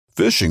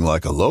Fishing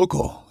like a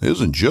local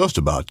isn't just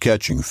about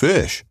catching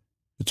fish.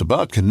 It's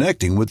about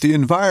connecting with the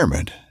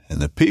environment and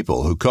the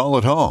people who call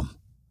it home.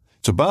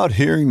 It's about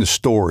hearing the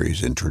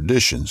stories and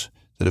traditions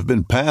that have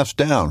been passed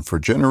down for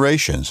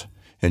generations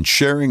and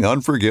sharing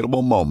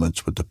unforgettable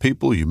moments with the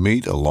people you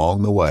meet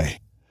along the way.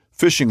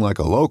 Fishing like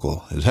a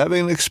local is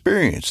having an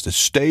experience that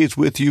stays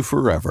with you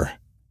forever.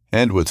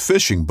 And with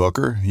Fishing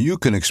Booker, you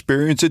can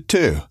experience it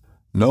too,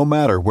 no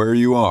matter where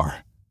you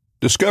are.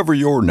 Discover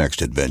your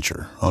next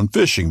adventure on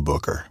Fishing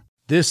Booker.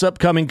 This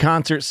upcoming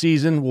concert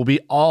season will be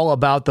all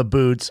about the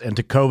boots, and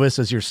Tecovas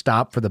is your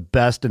stop for the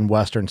best in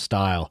Western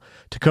style.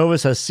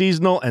 Tecovas has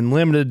seasonal and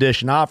limited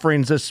edition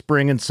offerings this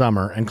spring and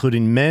summer,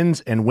 including men's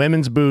and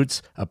women's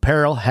boots,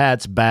 apparel,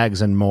 hats,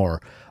 bags, and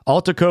more.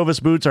 All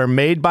Tecovas boots are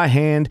made by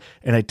hand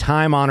in a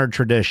time-honored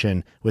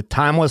tradition with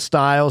timeless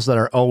styles that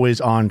are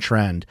always on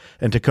trend.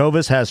 And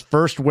Tecovas has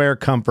first wear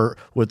comfort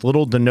with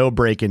little to no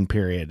break-in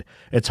period.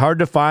 It's hard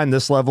to find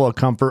this level of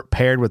comfort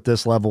paired with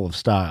this level of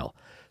style.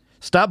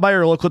 Stop by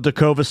your local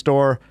Tecovas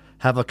store,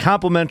 have a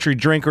complimentary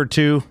drink or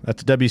two,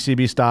 that's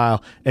WCB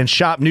style, and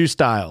shop new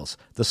styles.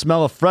 The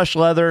smell of fresh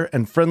leather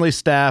and friendly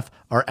staff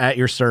are at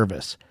your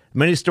service.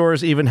 Many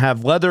stores even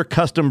have leather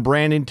custom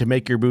branding to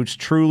make your boots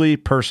truly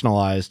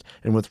personalized.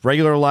 And with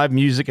regular live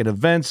music and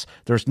events,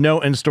 there's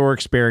no in-store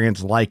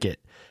experience like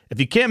it.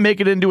 If you can't make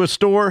it into a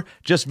store,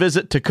 just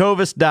visit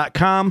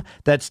tecovas.com.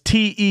 That's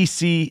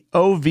TECOVAS.com.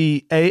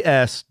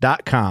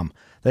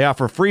 They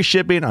offer free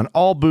shipping on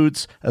all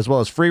boots, as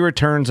well as free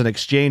returns and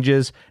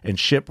exchanges, and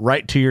ship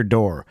right to your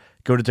door.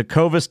 Go to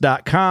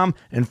tecovas.com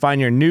and find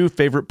your new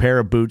favorite pair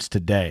of boots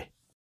today.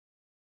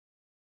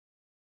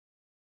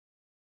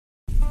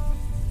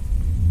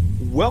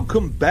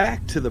 Welcome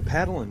back to the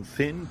Paddle and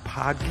Fin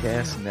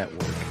Podcast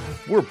Network.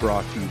 We're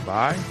brought to you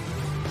by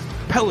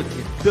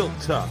Pelican, built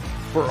tough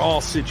for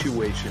all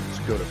situations.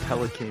 Go to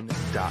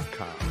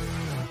pelican.com.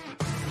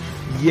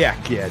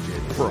 Yak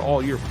Gadget, for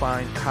all your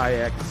fine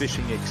kayak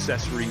fishing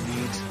accessory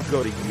needs,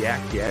 go to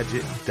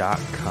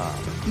yakgadget.com.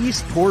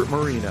 Eastport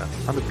Marina,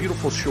 on the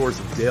beautiful shores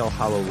of Dale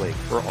Hollow Lake,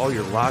 for all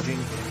your lodging,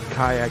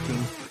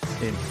 kayaking,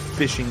 and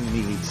fishing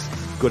needs,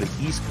 go to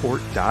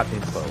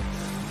eastport.info.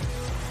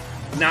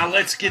 Now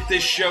let's get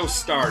this show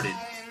started.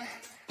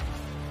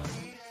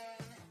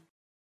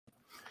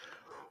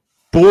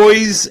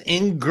 Boys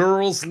and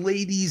girls,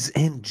 ladies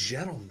and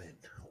gentlemen,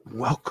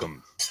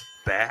 welcome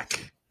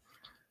back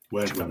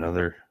to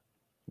another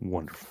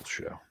wonderful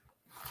show.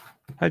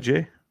 Hi,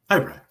 Jay. Hi,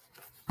 Brian.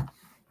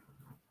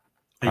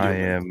 I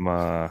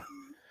am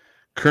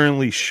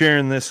currently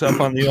sharing this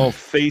up on the old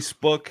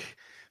Facebook.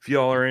 If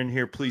y'all are in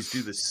here, please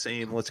do the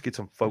same. Let's get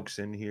some folks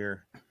in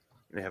here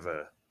and have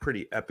a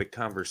pretty epic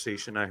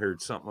conversation. I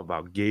heard something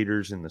about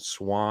gators in the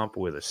swamp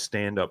with a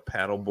stand-up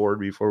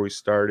paddleboard before we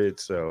started.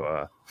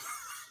 So,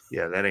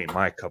 yeah, that ain't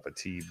my cup of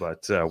tea,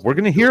 but we're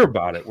going to hear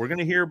about it. We're going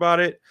to hear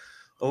about it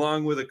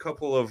along with a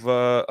couple of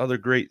other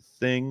great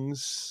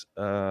things.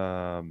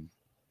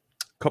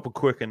 Couple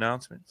quick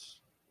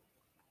announcements.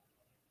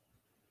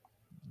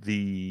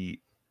 The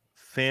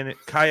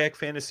Kayak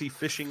Fantasy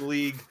Fishing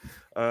League.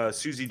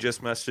 Susie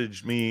just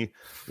messaged me.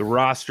 The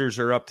rosters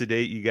are up to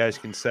date. You guys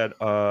can set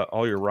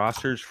all your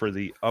rosters for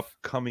the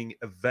upcoming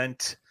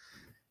event.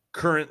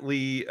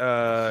 Currently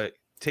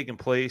taking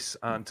place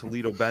on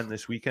Toledo Bend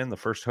this weekend. The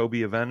first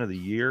Hobie event of the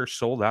year.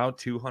 Sold out,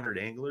 200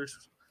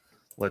 anglers.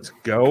 Let's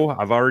go.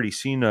 I've already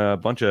seen a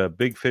bunch of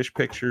big fish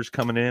pictures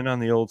coming in on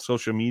the old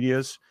social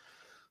medias.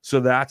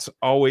 So that's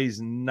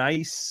always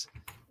nice.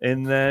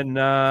 And then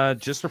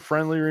just a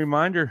friendly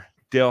reminder,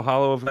 Dale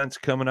Hollow events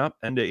coming up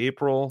end of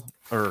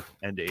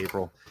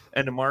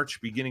March,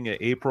 beginning of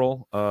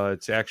April.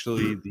 It's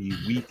actually the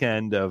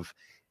weekend of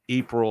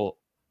April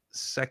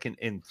 2nd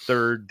and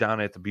 3rd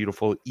down at the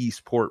beautiful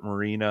Eastport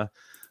Marina.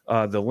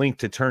 The link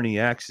to Tourney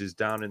X is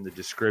down in the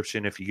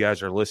description. If you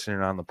guys are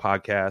listening on the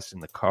podcast, in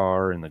the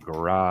car, in the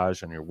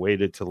garage, on your way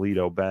to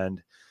Toledo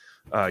Bend,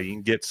 you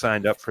can get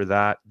signed up for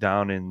that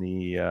down in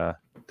the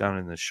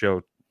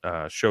show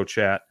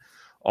chat.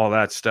 All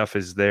that stuff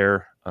is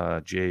there.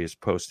 Jay is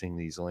posting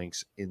these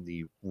links in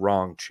the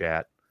wrong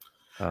chat.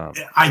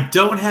 I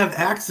don't have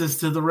access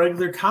to the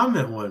regular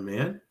comment one,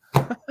 man.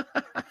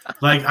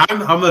 Like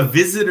I'm a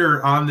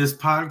visitor on this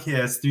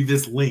podcast through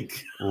this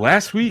link.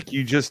 Last week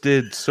you just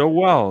did so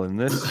well, and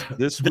this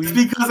week it's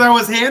because I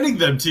was handing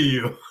them to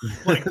you.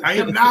 Like I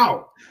am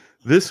now.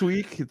 This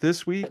week,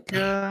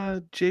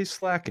 Jay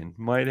slacking.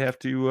 Might have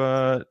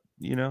to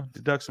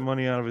deduct some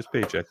money out of his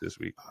paycheck this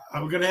week.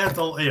 I'm gonna have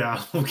to.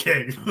 Yeah,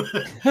 okay.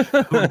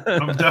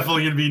 I'm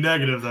definitely gonna be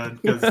negative then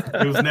because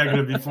it was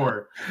negative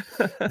before.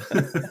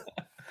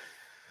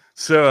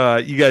 So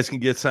you guys can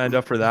get signed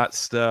up for that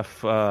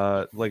stuff.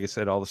 Like I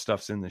said, all the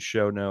stuff's in the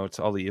show notes.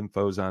 All the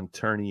info's on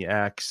Tourney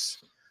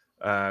X.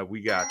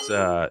 We got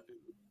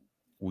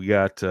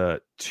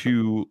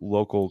two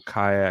local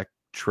kayak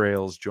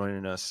trails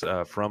joining us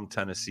from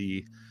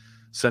Tennessee,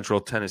 Central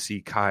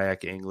Tennessee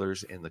Kayak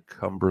Anglers and the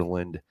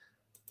Cumberland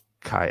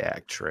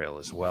Kayak Trail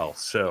as well.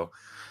 So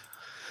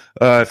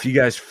If you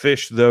guys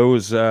fish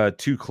those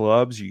 2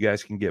 clubs, you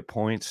guys can get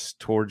points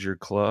towards your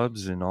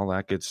clubs and all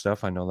that good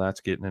stuff. I know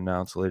that's getting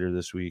announced later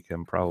this week.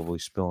 I'm probably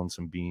spilling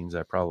some beans.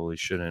 I probably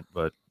shouldn't,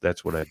 but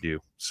that's what I do.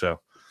 So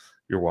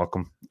you're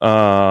welcome.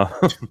 I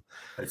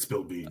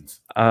spill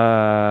beans.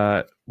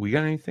 We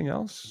got anything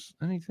else?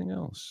 Anything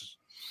else?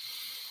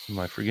 Am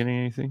I forgetting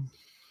anything?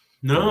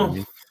 No,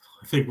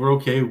 I think we're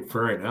okay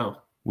for right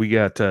now. We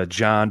got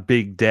John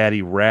Big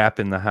Daddy Rap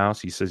in the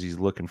house. He says he's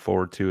looking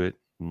forward to it.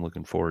 I'm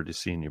looking forward to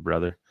seeing you,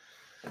 brother.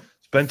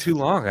 It's been too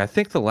long. I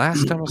think the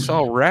last time I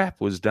saw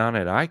Rap was down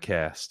at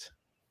ICAST.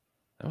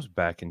 That was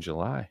back in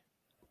July.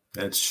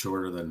 That's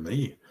shorter than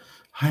me.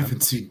 I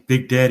haven't seen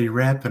Big Daddy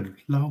Rap in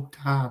a long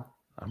time.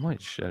 I might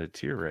shed a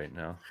tear right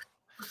now.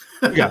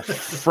 We got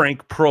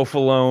Frank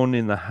Profilone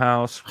in the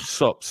house.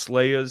 Sup,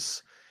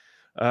 Slayers?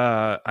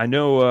 I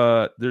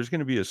know there's going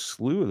to be a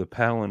slew of the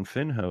Paddle and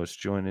Fin hosts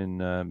joining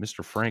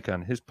Mr. Frank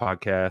on his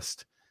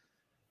podcast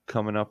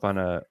coming up on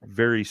a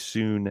very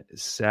soon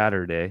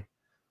Saturday.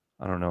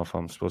 I don't know if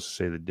I'm supposed to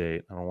say the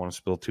date. I don't want to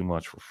spill too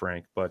much for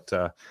Frank, but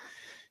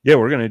yeah,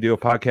 we're going to do a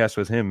podcast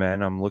with him,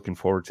 man. I'm looking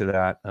forward to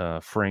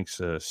that. Frank's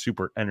a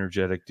super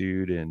energetic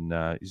dude,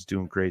 and he's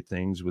doing great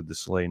things with the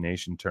Slay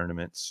Nation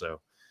tournament.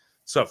 So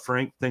what's up,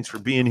 Frank? Thanks for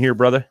being here,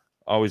 brother.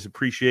 Always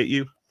appreciate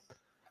you.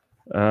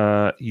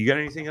 You got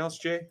anything else,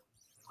 Jay?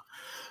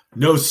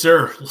 No,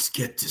 sir. Let's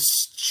get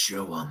this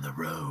show on the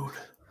road.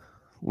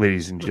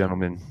 Ladies and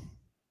gentlemen,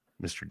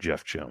 Mr.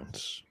 Jeff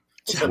Jones.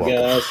 What's up,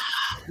 guys?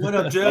 What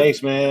up, Jeff?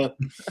 Thanks, man.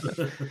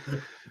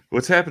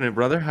 What's happening,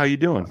 brother? How you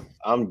doing?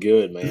 I'm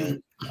good,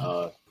 man.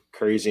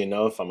 Crazy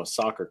enough, I'm a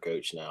soccer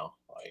coach now.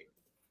 Like,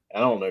 I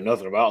don't know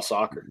nothing about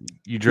soccer.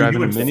 You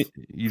driving a in mini?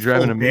 You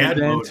driving a bad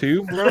minivan mode.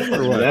 too, bro?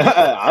 Or what?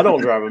 I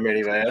don't drive a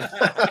minivan.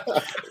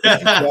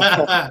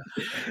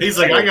 He's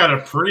like, I got a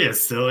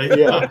Prius, silly.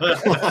 Yeah.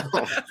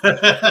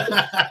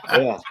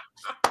 Yeah.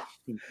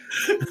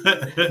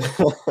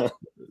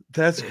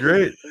 That's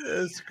great.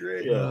 That's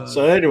great. Yeah.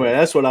 So anyway,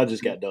 that's what I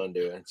just got done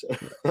doing. So.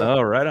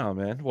 Oh, right on,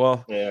 man.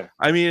 Well, Yeah.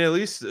 I mean, at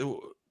least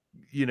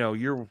you know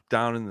you're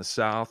down in the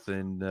South,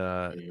 and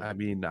I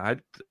mean,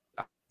 I'd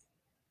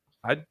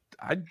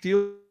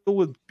deal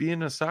with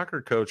being a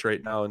soccer coach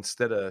right now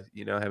instead of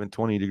having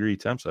 20-degree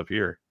temps up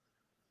here.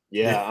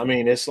 Yeah, I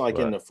mean, it's like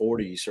in But- the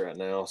 40s right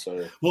now,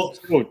 so Well, it's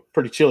still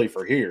pretty chilly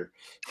for here.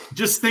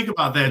 just think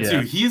about that, Yeah. too.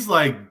 He's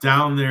like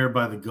down there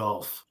by the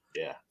Gulf.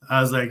 Yeah.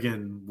 I was like,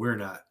 and we're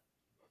not.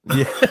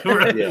 Yeah,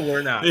 Yeah.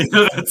 we're not.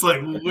 It's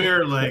like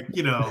we're like,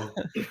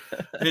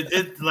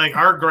 it like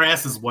our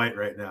grass is white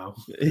right now.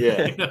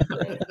 Yeah.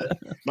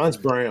 Mine's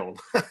brown.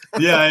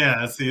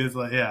 Yeah. See, it's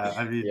like, yeah.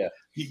 I mean, Yeah.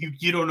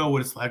 you don't know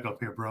what it's like up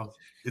here, bro.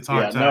 It's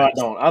hard Yeah, times. no, I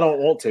don't. I don't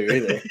want to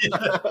either.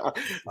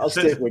 I'll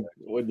stick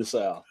with the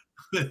South.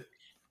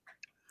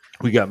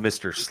 We got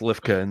Mr.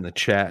 Slivka in the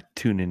chat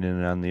tuning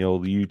in on the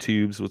old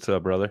YouTubes. What's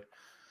up, brother?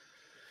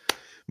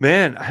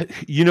 Man,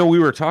 we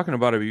were talking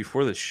about it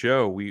before the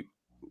show. We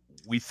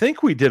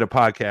think we did a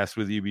podcast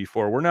with you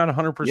before. We're not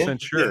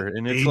 100% sure.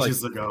 And it's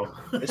ages like, ago.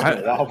 It's been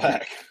a while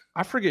back.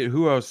 I forget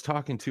who I was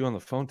talking to on the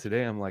phone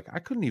today. I'm like, I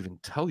couldn't even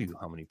tell you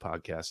how many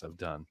podcasts I've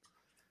done.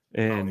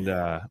 And,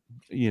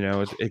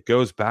 it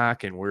goes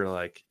back, and we're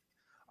like,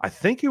 I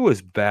think it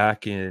was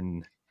back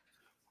in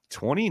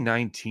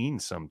 2019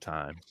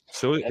 sometime.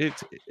 So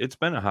it's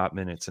been a hot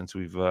minute since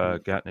we've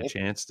gotten a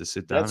chance to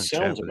sit down That and chat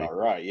sounds with you. about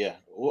right. Yeah.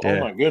 Well, Yeah. Oh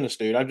my goodness,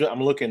 dude!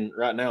 I'm looking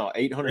right now.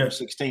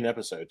 816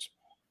 episodes.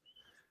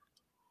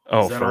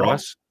 Oh, Is that for all?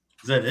 us?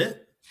 Is that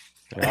it?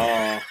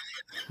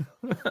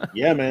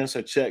 Yeah, man.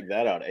 So check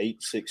that out.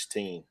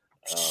 816.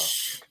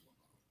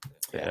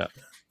 Yeah.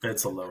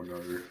 That's a low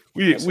number.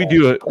 We That's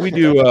do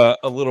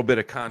a little bit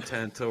of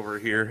content over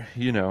here,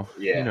 Yeah.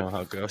 You know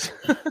how it goes.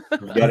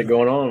 You got it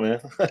going on, man.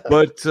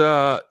 But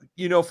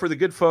for the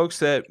good folks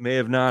that may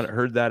have not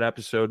heard that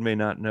episode, may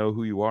not know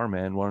who you are,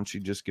 man, why don't you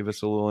just give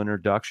us a little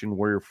introduction,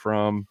 where you're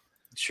from,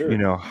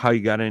 Sure. how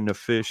you got into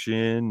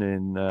fishing,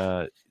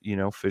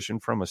 and fishing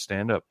from a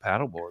stand-up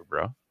paddleboard,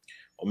 bro.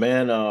 Well,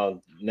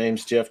 man,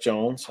 name's Jeff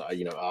Jones.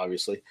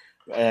 Obviously,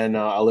 and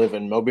I live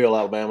in Mobile,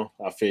 Alabama.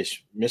 I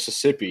fish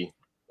Mississippi,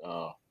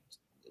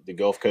 the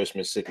Gulf Coast,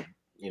 Mississippi.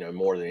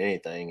 More than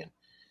anything, and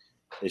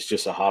it's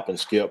just a hop and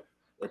skip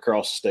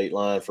across the state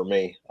line for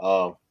me.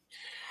 I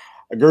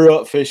grew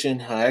up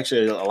fishing.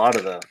 Actually, a lot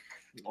of the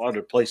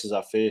places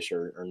I fish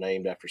are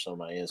named after some of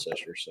my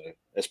ancestors. So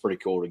that's pretty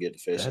cool to get to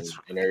fish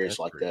in areas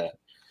like pretty that.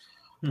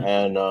 cool.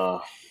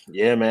 And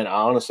yeah, man,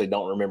 I honestly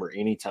don't remember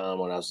any time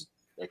when I was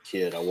a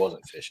kid I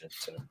wasn't fishing.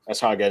 So that's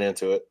how I got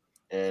into it,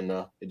 and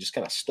it just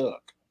kind of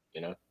stuck.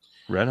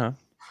 Right on.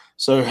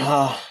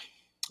 So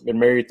been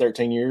married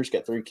 13 years,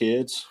 got 3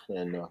 kids,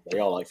 and they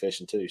all like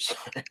fishing too. So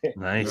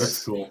Nice.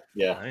 That's cool.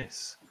 yeah.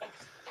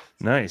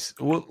 Nice.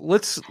 Well,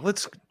 let's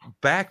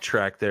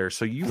backtrack there.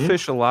 So you Mhm.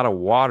 fish a lot of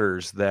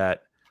waters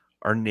that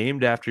are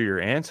named after your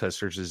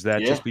ancestors. Is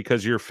that Yeah. just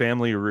because your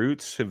family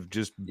roots have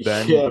just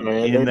been Yeah,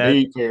 man, in they're that?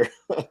 deep here.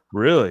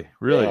 Really?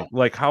 Yeah.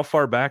 Like how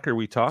far back are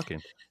we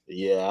talking?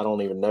 Yeah, I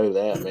don't even know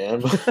that,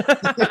 man.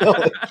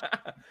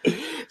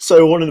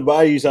 So one of the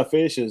bayous I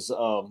fish is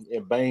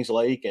in Bangs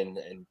Lake and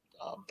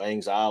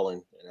Bangs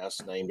Island, and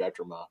that's named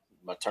after my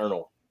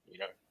maternal,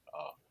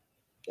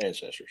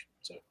 ancestors.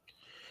 So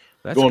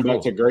That's going cool.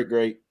 back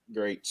to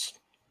greats.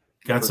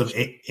 Got some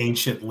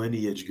ancient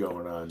lineage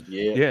going on.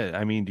 Yeah. Yeah,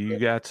 I mean, do you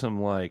got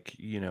some like,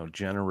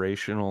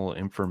 generational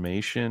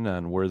information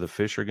on where the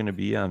fish are going to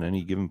be on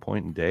any given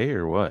point in day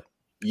or what?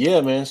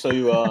 Yeah, man.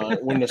 So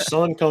when the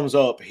sun comes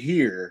up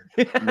here,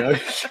 you got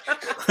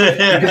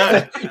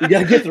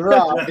to get the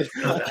rock.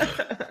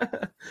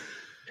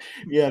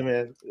 Yeah,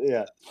 man.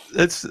 Yeah.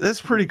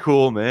 That's pretty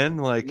cool, man.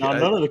 Like No,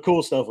 none of the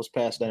cool stuff was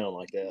passed down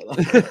like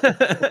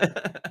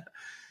that.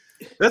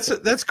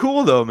 That's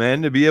cool though,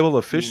 man, to be able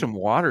to fish some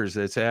waters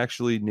that's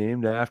actually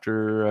named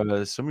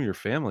after some of your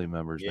family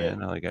members, Yeah.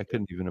 man. Like I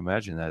couldn't even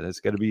imagine that.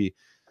 That's got to be.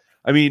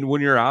 I mean,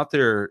 when you're out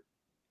there,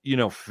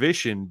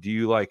 fishing, do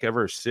you like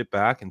ever sit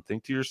back and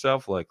think to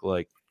yourself, like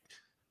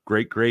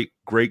great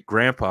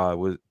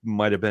grandpa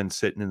might have been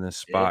sitting in this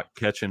spot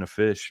catching a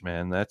fish,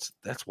 man? That's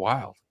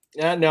wild.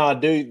 Yeah, no, I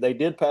do. They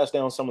did pass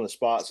down some of the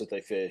spots that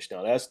they fished.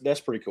 Now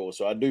that's pretty cool.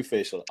 So I do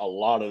fish a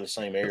lot of the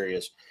same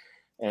areas,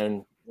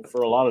 and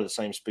for a lot of the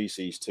same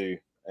species too.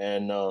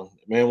 And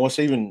man, what's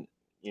even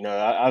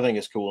I think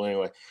it's cool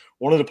anyway.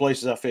 One of the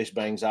places I fish,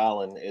 Bangs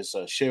Island, is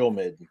Shell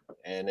Midden,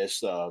 and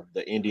it's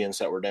the Indians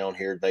that were down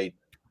here. They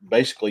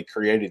basically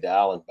created the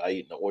island by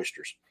eating the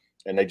oysters,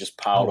 and they just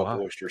piled up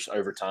oysters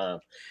over time.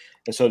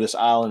 And so this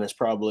island is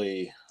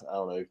probably, I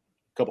don't know, a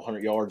couple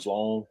hundred yards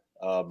long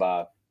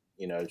by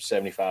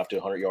 75 to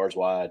 100 yards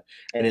wide,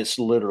 and it's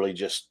literally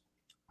just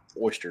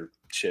oyster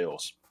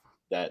shells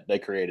that they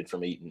created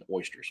from eating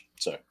oysters.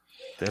 So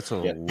that's a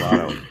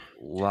lot.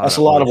 That's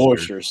a lot of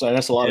oysters, and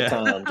that's a lot of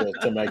time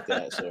to make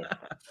that. So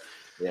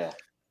yeah,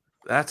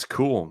 that's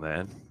cool,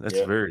 man.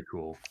 That's very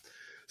cool.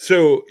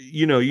 So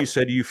you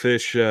said you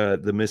fish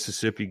the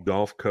Mississippi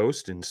Gulf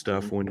Coast and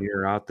stuff when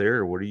you're out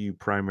there. What are you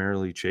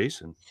primarily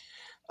chasing?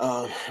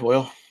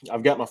 Well,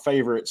 I've got my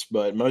favorites,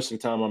 but most of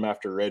the time I'm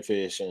after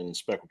redfish and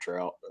speckled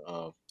trout.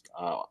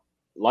 I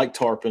like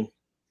tarpon,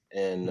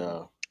 and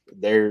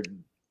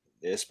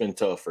it's been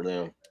tough for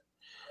them.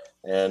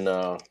 And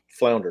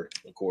flounder,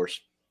 of course,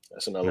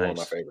 that's another one of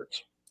my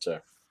favorites. So,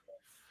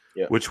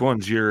 yeah. Which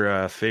one's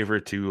your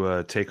favorite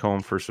to take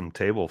home for some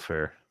table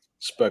fare?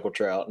 Speckled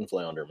trout and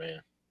flounder, man.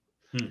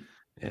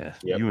 Yeah,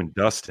 you and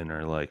Dustin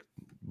are like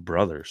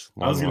brothers.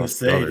 I was going to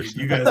say, brothers.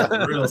 You guys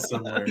are real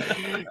similar.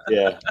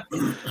 Yeah,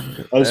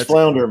 those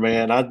flounder,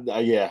 man. I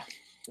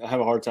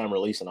have a hard time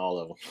releasing all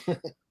of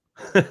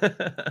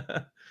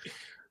them.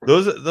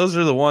 Those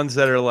are the ones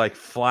that are like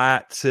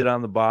flat, sit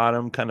on the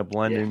bottom, kind of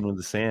blend in with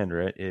the sand,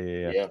 right?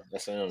 Yeah,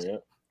 that's them.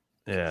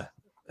 Yeah,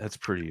 that's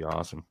pretty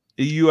awesome.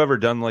 You ever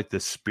done like the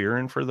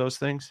spearing for those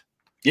things?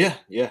 Yeah.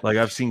 Like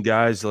I've seen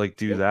guys like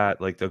do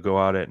that. Like they'll go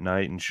out at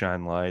night and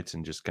shine lights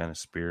and just kind of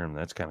spear them.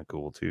 That's kind of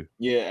cool too.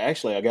 Yeah,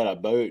 actually, I got a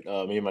boat.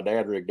 Me and my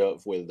dad rigged up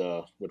with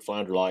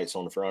flounder lights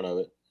on the front of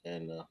it,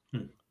 and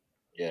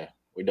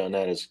we done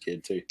that as a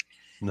kid too.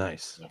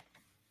 Nice,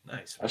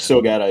 nice. I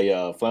still got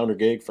a flounder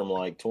gig from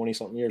like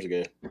 20-something years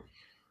ago.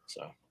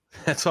 So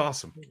that's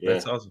awesome. Yeah.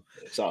 That's awesome.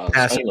 It's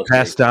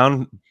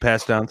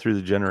passed down through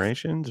the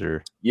generations,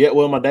 or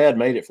well, my dad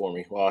made it for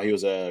me while he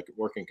was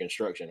working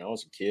construction. I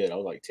was a kid. I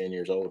was like 10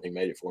 years old. He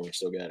made it for me.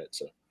 Still got it.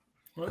 So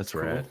that's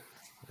rad.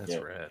 That's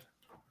rad.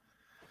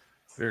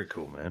 Very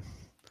cool, man.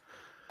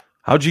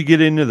 How'd you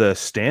get into the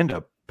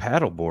stand-up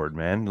paddleboard,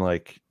 man?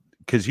 Like,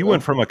 because you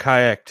went from a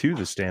kayak to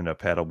the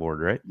stand-up paddleboard,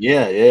 right?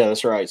 Yeah,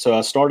 that's right. So I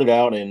started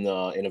out in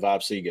a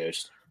Vibe Sea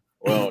Ghost.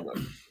 Well,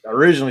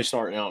 originally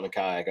starting out in a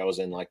kayak, I was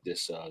in like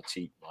this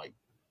cheap, like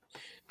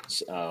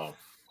I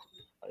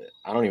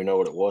don't even know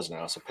what it was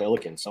now. It's a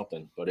Pelican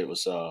something, but it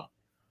was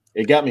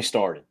it got me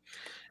started,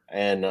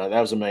 and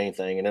that was the main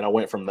thing. And then I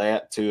went from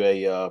that to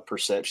a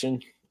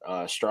Perception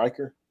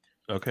Striker.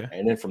 Okay.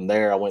 And then from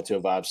there, I went to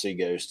a Vibe Sea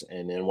Ghost,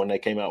 and then when they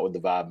came out with the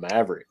Vibe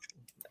Maverick,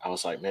 I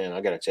was like, man,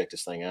 I got to check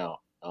this thing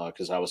out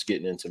because I was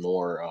getting into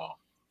more.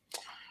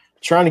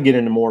 Trying to get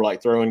into more like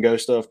throw and go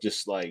stuff,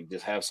 just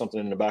have something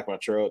in the back of my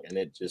truck, and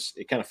it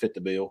kind of fit the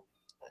bill,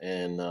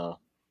 and I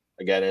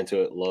got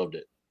into it, loved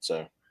it.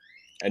 So,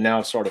 and now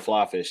I've started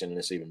fly fishing, and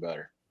it's even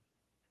better.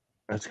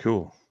 That's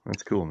cool.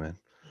 That's cool, man.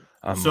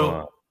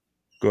 So,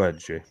 go ahead,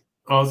 Jay.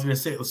 I was gonna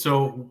say,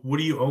 so what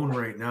do you own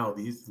right now?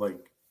 These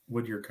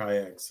what are your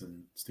kayaks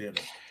and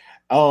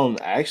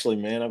stand-up? Actually,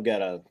 man, I've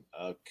got a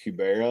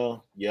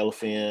Cubera,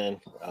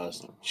 Yellowfin,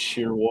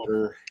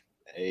 Shearwater,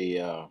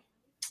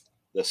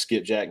 the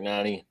Skipjack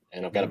 90,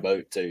 and I've got a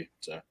boat too.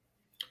 So,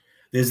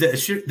 is that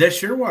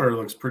Shearwater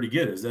looks pretty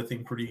good? Is that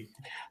thing pretty?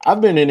 I've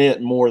been in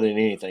it more than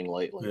anything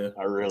lately. Yeah.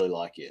 I really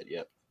like it.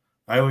 Yep.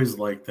 I always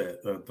like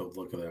that the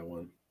look of that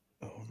one.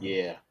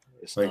 Yeah,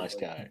 it's a nice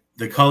kayak.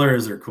 The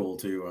colors are cool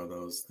too on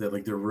those. They're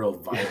real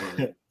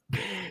vibrant.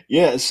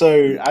 Yeah.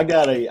 So I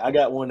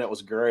got one that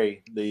was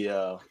gray.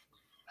 The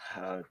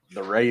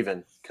the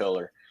Raven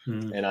color,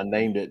 Hmm. and I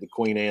named it the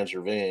Queen Anne's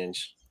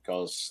Revenge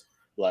because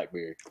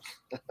Blackbeard.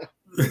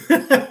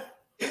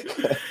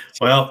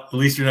 Well, at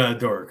least you're not a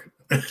dork.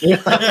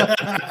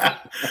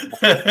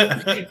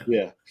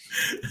 Yeah.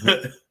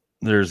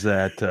 There's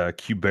that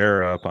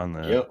Cubera up on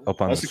the Yep.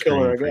 up on That's the the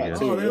color screen I for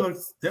got, you. too. Oh,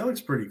 that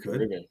looks pretty good.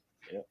 Ribbon.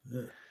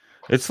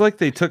 It's like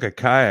they took a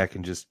kayak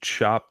and just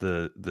chopped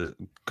the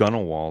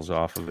gunnel walls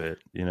off of it,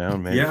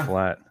 and made it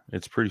flat.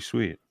 It's pretty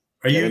sweet.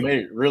 Are Yeah, you? they made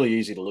it really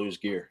easy to lose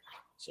gear.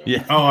 So.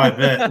 Yeah. Oh, I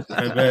bet.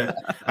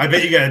 I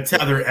bet you got to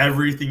tether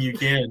everything you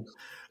can.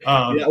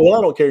 Yeah, well,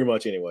 I don't carry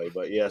much anyway,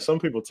 but yeah, some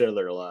people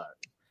tether a lot.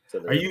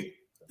 Are you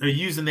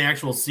using the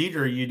actual seat,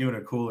 or are you doing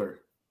a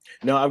cooler?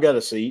 No, I've got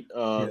a seat.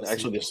 Yeah,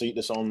 Actually, the seat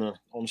that's on the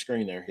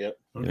screen there. Yep.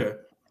 Okay.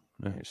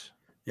 Nice.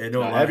 Yeah,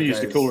 no, I have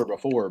used the cooler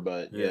before,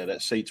 but Yeah. yeah,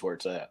 that seat's where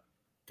it's at.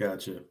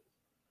 Gotcha.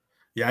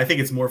 Yeah, I think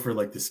it's more for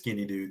like the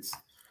skinny dudes.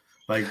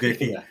 Like they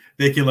can Yeah.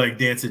 they can like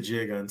dance a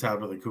jig on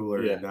top of the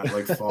cooler Yeah. and not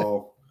like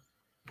fall.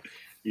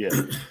 Yeah.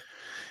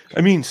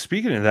 I mean,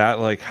 speaking of that,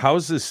 like,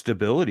 how's the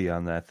stability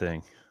on that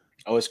thing?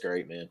 Oh, it's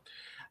great, man.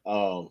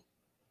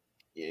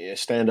 Yeah,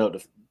 stand up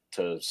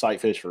to sight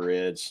fish for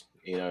reds.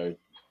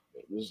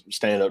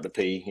 Stand up to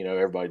pee.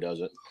 Everybody does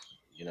it.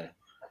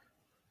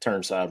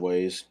 Turn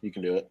sideways. You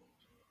can do it.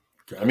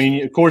 Gotcha. I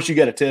mean, of course, you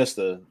got to test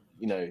you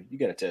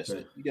got to test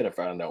it. You got to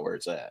find out where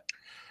it's at.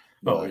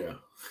 Oh But yeah.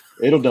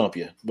 it'll dump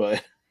you,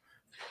 but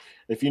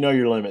if you know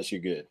your limits,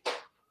 you're good.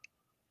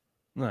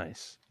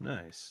 Nice.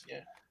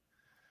 Yeah.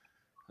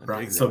 I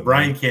dig So that,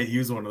 Brian man. can't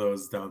use one of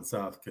those down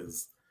south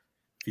because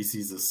if he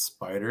sees a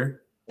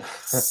spider,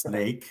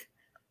 snake,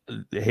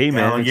 Hey,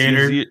 man,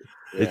 alligator.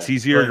 it's Yeah.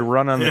 easier to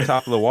run on the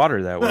top of the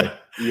water that way.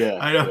 Yeah.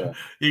 I know.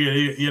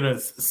 You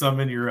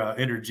summon your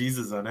inner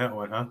Jesus on that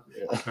one, huh?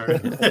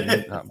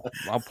 Yeah.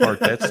 I'll park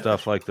that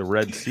stuff like the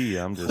Red Sea.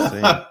 I'm just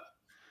saying.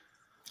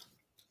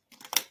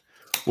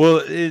 Well,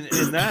 and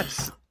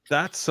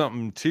that's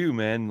something too,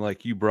 man.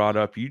 Like you brought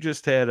up, you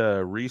just had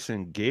a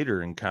recent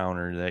gator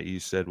encounter that you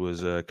said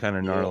was kind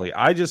of gnarly.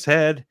 Yeah. I just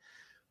had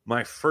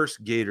my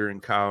first gator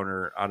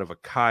encounter out of a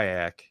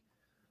kayak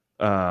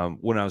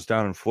when I was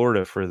down in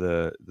Florida for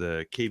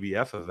the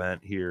KBF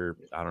event here.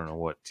 I don't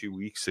know 2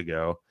 weeks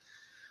ago,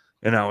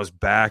 and I was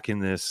back in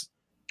this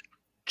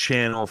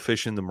channel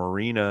fishing the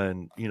marina,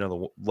 and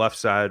the left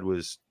side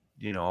was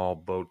all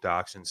boat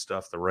docks and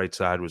stuff. The right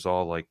side was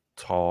all like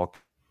tall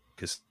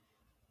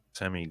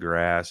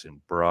semi-grass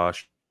and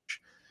brush,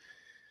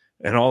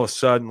 and all of a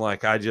sudden,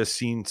 like, I just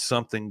seen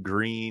something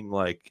green,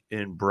 like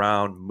in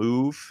brown,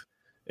 move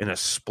in a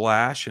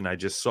splash, and I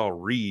just saw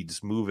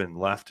reeds moving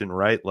left and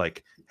right,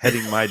 like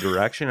heading my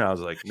direction. I was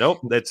like, nope,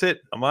 that's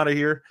it, I'm out of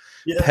here.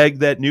 Yeah.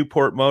 Pegged that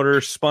Newport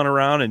motor, spun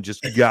around, and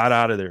just got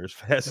out of there as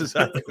fast as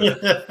I could.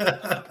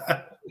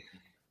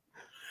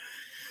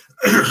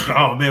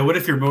 Oh man, what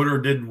if your motor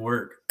didn't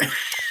work?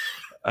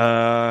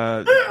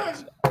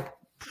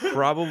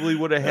 Probably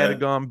would have had to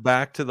gone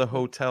back to the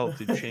hotel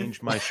to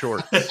change my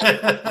shorts.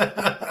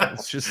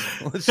 Let's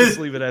just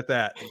leave it at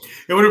that.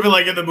 It would have been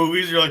like in the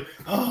movies. You're like,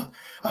 I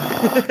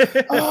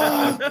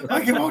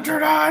won't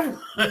turn on.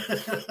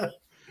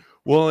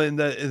 Well, and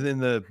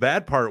the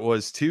bad part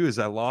was too is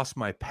I lost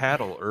my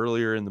paddle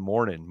earlier in the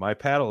morning. My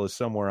paddle is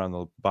somewhere on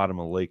the bottom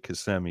of Lake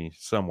Kissimmee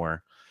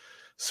somewhere.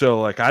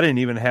 So like I didn't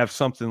even have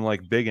something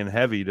like big and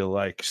heavy to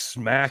like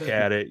smack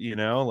at it,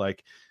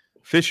 like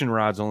fishing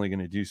rod's only going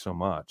to do so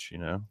much,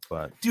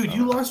 but Dude,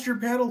 you lost your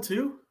paddle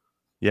too?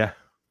 yeah.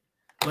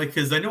 Like,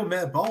 because I know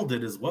Matt Ball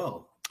did as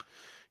well.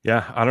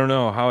 Yeah, I don't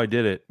know how I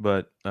did it,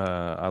 but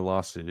I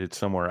lost it. It's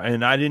somewhere,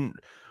 and I didn't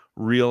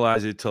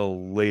realize it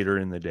till later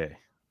in the day.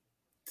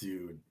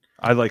 Dude,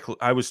 I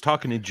was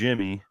talking to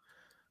Jimmy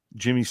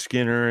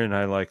Skinner, and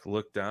I like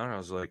looked down. I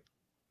was like,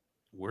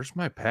 "Where's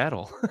my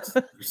paddle?"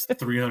 there's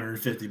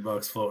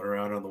 $350 floating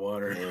around on the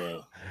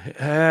water.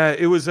 Yeah.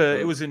 It was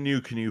a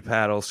new canoe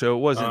paddle, so it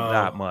wasn't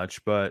that Oh.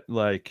 much, but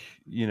like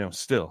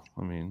still,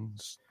 I mean,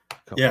 it's a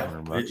couple Yeah,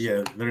 $100.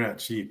 yeah, they're not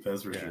cheap,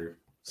 that's for sure.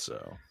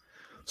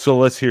 So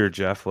let's hear,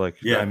 Jeff.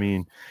 Like, Yeah. I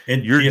mean,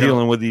 And you're you know,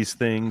 dealing with these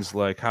things.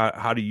 Like,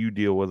 how do you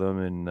deal with them?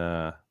 And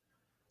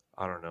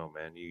I don't know,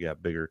 man. You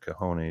got bigger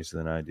cojones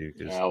than I do.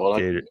 Yeah, well, I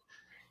carry a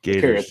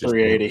Gators just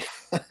 380.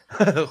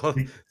 Well,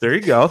 there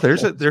you go.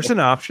 There's an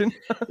option.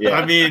 Yeah.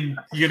 I mean,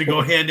 you're gonna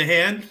go hand to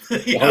hand.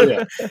 Oh,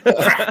 yeah.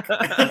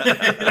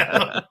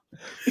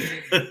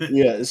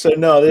 Yeah. So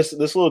no, this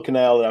little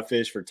canal that I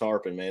fish for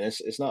tarpon, man,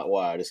 it's not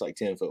wide. It's like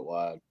 10 foot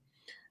wide.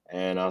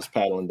 And I was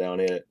paddling down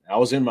it. I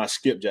was in my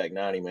Skipjack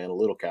 90, man, a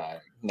little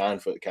kayak,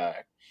 9-foot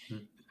kayak,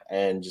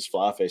 and just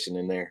fly fishing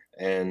in there.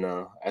 And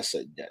I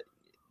said,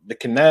 the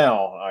canal.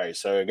 All right,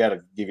 so I got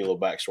to give you a little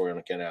backstory on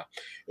the canal.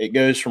 It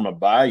goes from a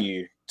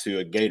bayou to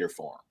a gator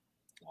farm,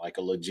 like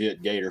a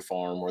legit gator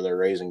farm where they're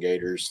raising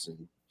gators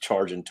and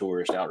charging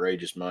tourists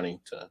outrageous money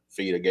to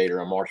feed a gator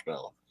a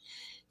marshmallow.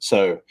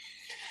 So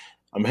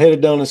I'm headed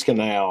down this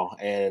canal,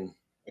 and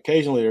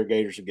occasionally there are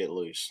gators that get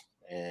loose,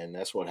 and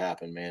that's what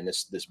happened, man.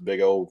 This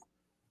big old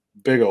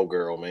big old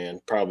girl,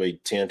 man,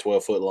 probably 10,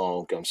 12 foot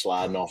long, come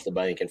sliding off the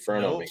bank in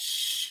front of me.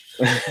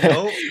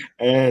 Nope.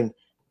 And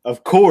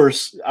of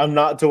course, I'm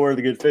not to where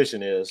the good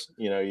fishing is,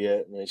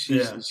 yet. And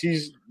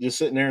she's just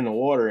sitting there in the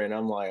water, and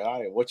I'm like,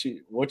 all right, what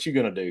you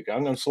gonna do?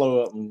 I'm gonna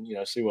slow up and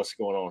see what's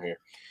going on here.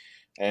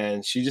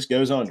 And she just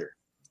goes under.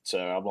 So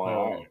I'm like,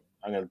 all right,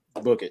 I'm gonna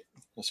book it.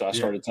 And so I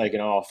started taking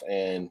off,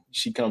 and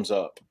she comes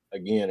up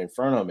again in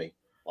front of me,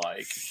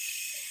 like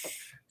a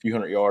few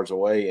hundred yards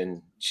away,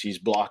 and she's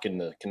blocking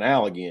the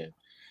canal again.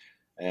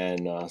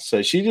 And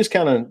so she just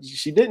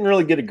she didn't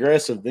really get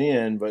aggressive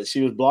then, but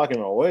she was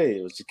blocking my way.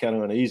 It was just kind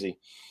of uneasy.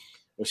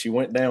 But she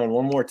went down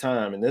one more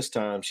time, and this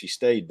time she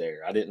stayed there.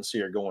 I didn't see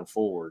her going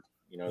forward.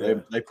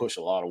 They push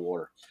a lot of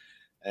water.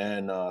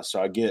 And so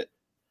I get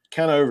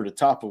kind of over the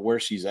top of where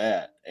she's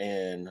at,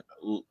 and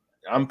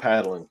I'm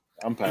paddling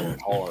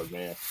hard,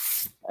 man.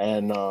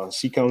 And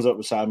she comes up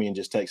beside me and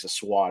just takes a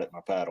swat at my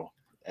paddle.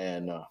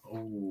 And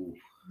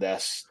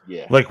that's,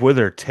 Like with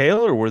her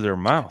tail or with her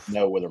mouth?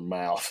 No, with her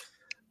mouth.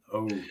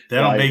 Oh,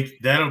 that'll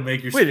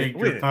make your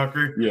sphincter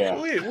pucker. Yeah.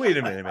 Wait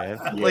a minute, man.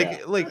 Yeah.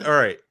 Like, all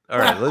right.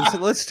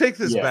 Let's take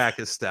this back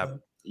a step.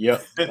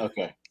 Yep.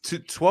 Okay.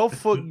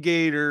 12-foot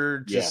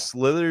gator just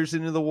slithers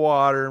into the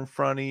water in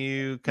front of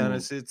you, kind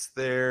of sits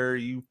there.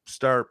 You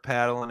start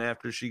paddling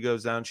after she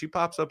goes down. She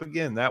pops up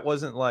again. That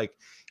wasn't like,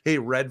 hey,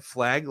 red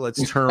flag,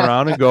 let's turn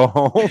around and go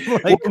home.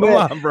 Come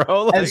on,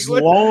 bro. As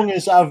long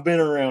as I've been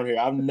around here,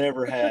 I've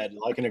never had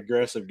like an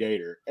aggressive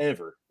gator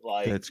ever.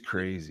 Like, that's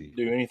crazy.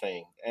 Do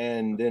anything.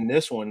 And then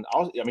this one,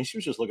 she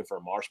was just looking for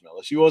a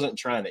marshmallow. She wasn't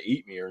trying to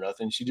eat me or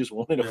nothing. She just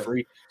wanted a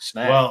free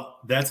snack. Well,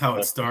 that's how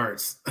it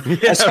starts.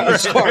 That's how it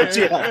starts.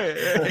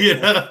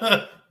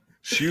 Yeah.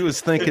 She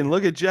was thinking,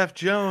 look at Jeff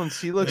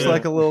Jones. He looks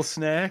like a little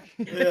snack.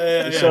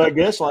 So I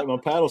guess like my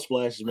paddle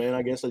splashes, man,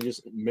 I guess I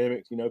just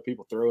mimicked,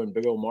 people throwing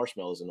big old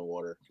marshmallows in the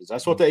water because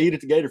that's what they eat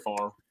at the gator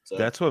farm. So.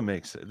 That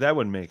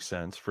would make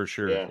sense for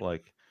sure. Yeah.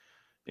 Like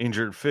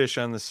injured fish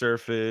on the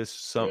surface,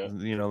 something,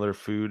 their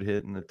food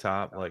hitting the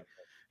top. Like,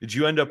 did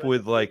you end up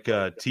with like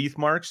teeth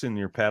marks in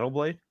your paddle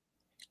blade?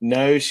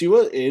 No,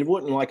 it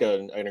wasn't like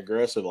an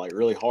aggressive, like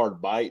really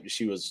hard bite.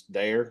 She was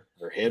there.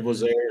 Her head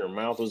was there. Her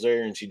mouth was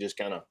there. And she just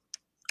kind of.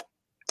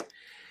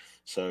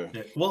 So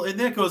well, and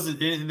that goes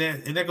with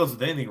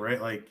anything, right?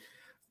 Like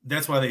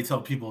that's why they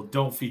tell people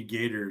don't feed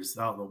gators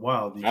out in the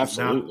wild. Because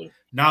absolutely.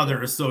 Now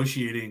they're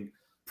associating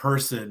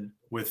person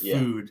with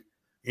food,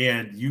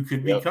 and you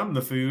could become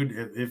the food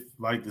if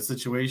like the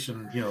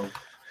situation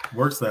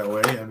works that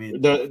way. I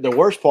mean, the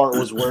worst part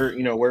was where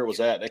it was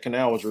at. That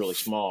canal was really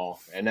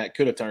small, and that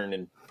could have turned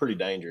in pretty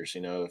dangerous.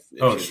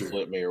 If she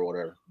flipped me or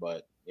whatever.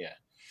 But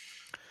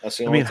that's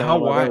the only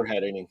time I've ever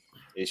had any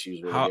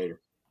issues with a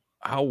gator.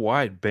 How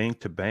wide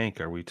bank to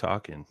bank are we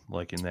talking,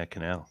 like in that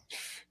canal?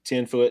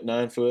 10 foot,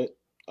 9 foot.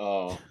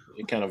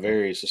 It kind of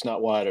varies. It's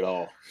not wide at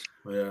all.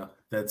 Yeah,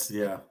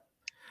 you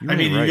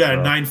got a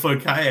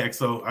 9-foot kayak,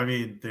 so I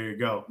mean, there you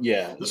go.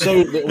 Yeah.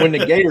 So when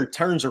the gator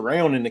turns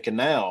around in the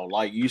canal,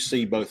 like you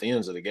see both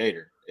ends of the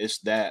gator. It's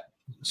that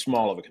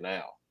small of a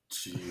canal.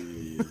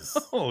 Jeez.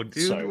 Oh,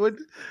 dude, what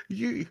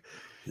you?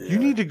 Yeah. You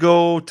need to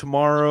go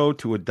tomorrow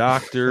to a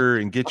doctor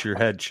and get your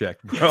head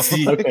checked, bro.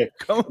 Okay.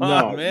 Come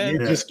on, man.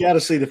 You just got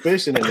to see the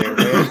fishing in there,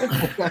 man.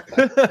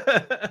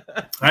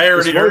 I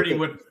already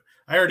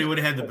would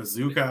have had the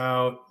bazooka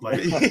out.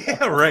 Like,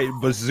 yeah, right.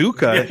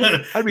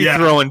 Bazooka. I'd be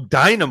throwing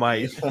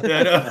dynamite.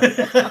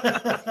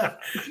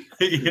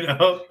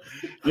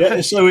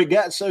 Yeah. So it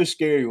got so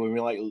scary when we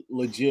like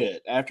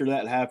legit. After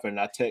that happened,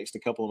 I texted a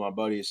couple of my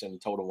buddies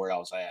and told them where I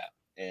was at.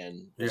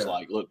 And it's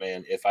like, look,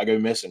 man, if I go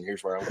missing,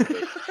 here's where I'm going to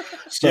be.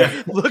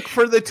 So, look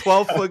for the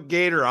 12-foot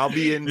gator. I'll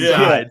be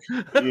inside.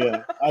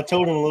 Yeah. I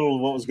told him a little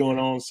what was going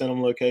on, sent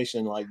him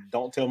location. Like,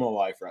 don't tell my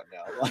wife right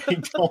now.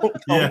 Like,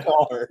 don't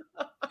call her.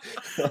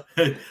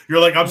 You're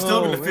like, I'm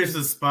still going to fish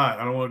this spot.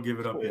 I don't want to give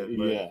it up yet.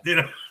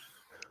 But,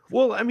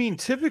 Well, I mean,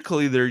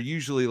 typically they're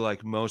usually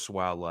like most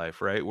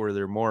wildlife, right? Where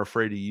they're more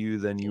afraid of you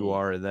than you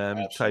are of them.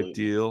 Absolutely. Type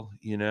deal,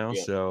 Yeah.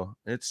 So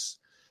it's.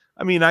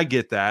 I mean, I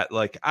get that.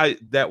 Like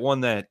that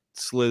one that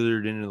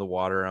slithered into the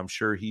water, I'm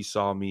sure he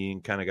saw me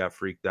and kind of got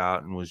freaked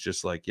out and was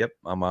just like, "Yep,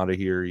 I'm out of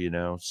here."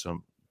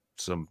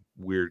 Some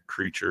weird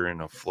creature in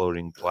a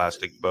floating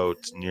plastic boat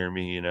near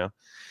me.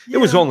 It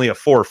was only a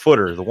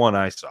 4-footer, the one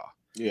I saw.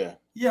 Yeah,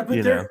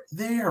 but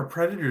they are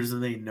predators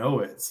and they know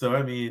it. So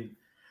I mean,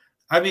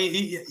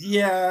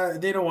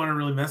 they don't want to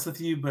really mess with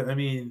you, but I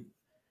mean,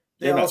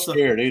 they're not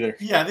scared either.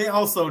 Yeah, they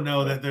also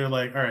know that they're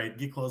like, all right,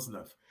 get close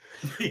enough.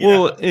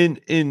 Well,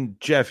 in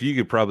Jeff, you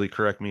could probably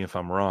correct me if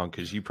I'm wrong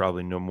because you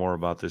probably know more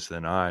about this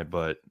than I.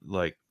 But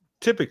like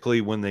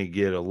typically, when they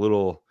get a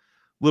little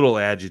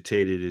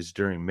agitated is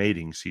during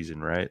mating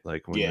season, right?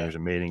 Like when there's a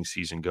mating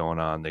season going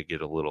on, they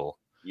get a little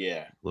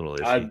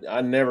iffy.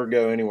 I never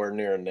go anywhere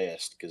near a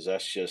nest because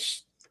that's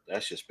just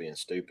being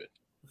stupid.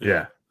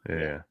 Yeah.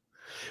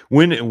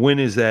 When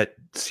is that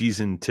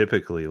season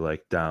typically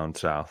like down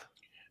south?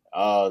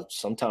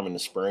 Sometime in the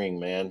spring,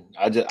 man.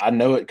 I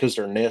know it because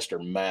their nests are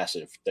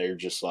massive. They're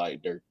just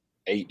like they're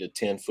 8 to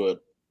 10 foot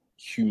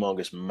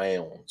humongous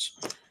mounds,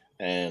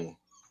 And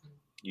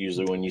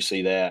usually when you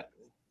see that,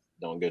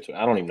 don't go to.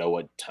 I don't even know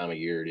what time of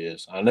year it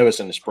is. I know it's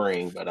in the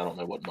spring, but I don't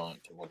know what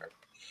month or whatever.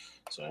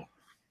 So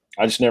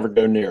I just never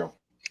go near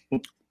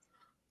them.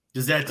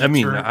 Does that deter, I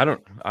mean,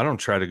 I don't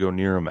try to go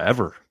near them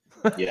ever.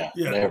 Yeah,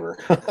 Yeah. never.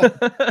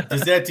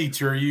 does that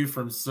deter you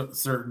from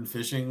certain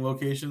fishing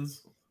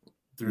locations?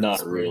 during the Not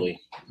spring?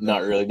 really.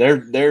 Not really.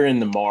 They're in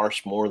the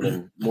marsh more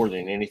than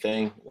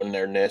anything when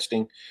they're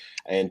nesting.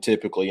 And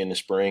typically in the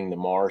spring the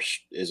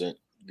marsh isn't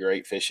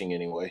great fishing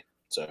anyway.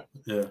 So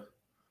Yeah.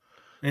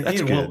 And,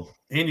 That's good.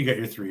 And you got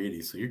your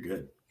 380, so you're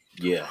good.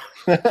 yeah.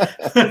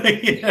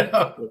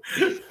 Yeah.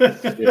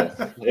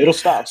 Yeah. It'll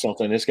stop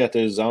something. It's got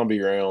those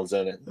zombie rounds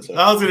in it. So.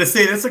 I was gonna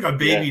say that's like a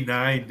baby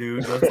 9,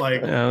 dude. That's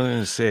like Yeah, I was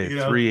gonna say You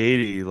know?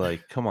 380.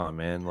 Like, come on,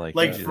 man. Like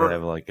Like you should for-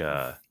 have like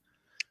a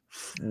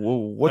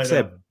what's I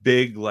know. that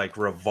big like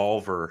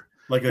revolver?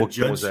 like a What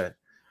judge. was that?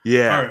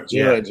 Yeah, All right.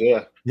 Judge,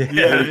 yeah.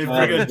 Yeah, they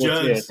bring a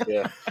judge.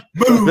 Yeah.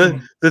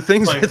 Boom. The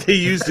things Like- that they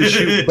use to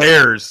shoot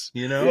bears.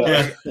 You know,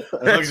 Yeah. Yeah.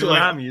 that's what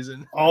Like- I'm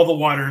using. All the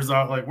water's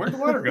out. Like, where'd the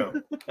water go?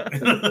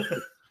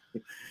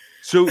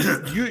 So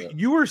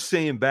you were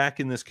saying back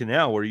in this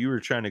canal where you were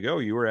trying to go,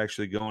 you were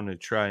actually going to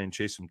try and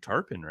chase some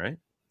tarpon, right?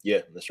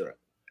 Yeah, that's right.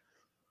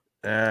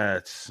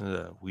 That's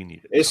we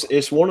need it.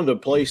 It's one of the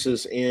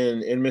places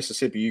in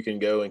Mississippi you can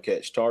go and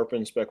catch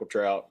tarpon, speckled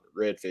trout,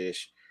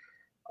 redfish,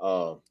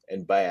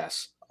 and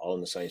bass all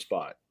in the same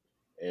spot.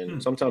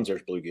 And sometimes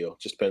there's bluegill.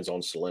 Just depends on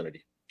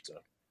salinity.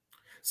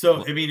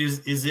 So I mean,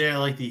 is there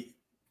like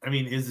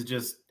is it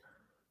just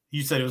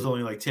you said it was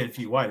only like 10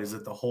 feet wide? Is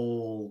it the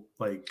whole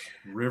like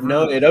river?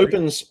 No, it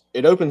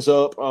opens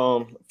up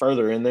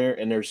further in there,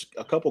 and there's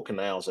a couple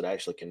canals that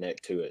actually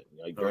connect to it,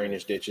 like Okay.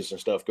 drainage ditches and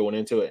stuff going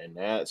into it, and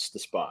that's the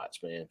spots,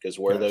 man. Because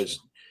where Gotcha.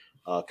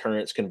 those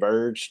currents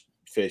converge,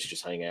 fish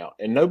just hang out,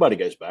 and nobody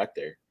goes back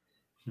there.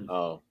 It's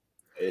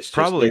just,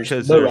 Probably there's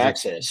because no there's a-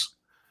 access.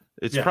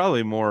 It's Yeah.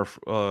 probably more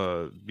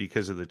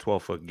because of the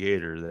 12-foot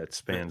gator that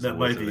spans That the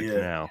might width of be the it.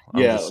 canal.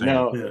 I'm Yeah, just saying.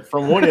 now Yeah.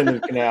 from one end of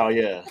the canal,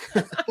 yeah,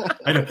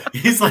 I know.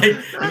 He's like,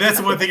 and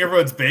that's one thing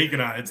everyone's banking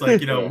on. It's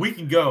like, Yeah. we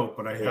can go,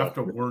 but I Yeah. have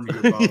to warn you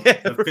about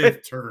Yeah, the right.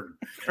 fifth turn.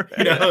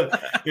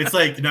 It's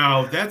like,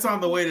 no, that's on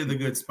the way to the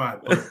good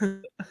spot. But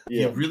you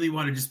yeah, really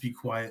want to just be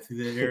quiet through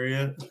that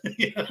area.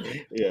 Yeah.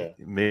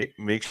 yeah.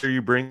 Make sure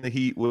you bring the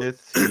heat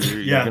with.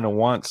 You're Yeah. gonna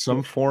want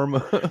some form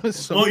of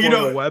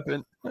Well, of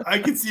weapon. I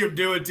can see him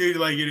doing too.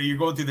 Like, you're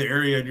going through the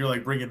area and you're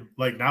like bringing,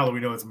 like, now that we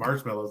know it's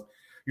marshmallows,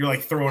 you're like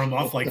throwing them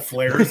off like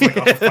flares, like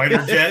off a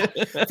fighter jet.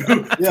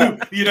 Yeah.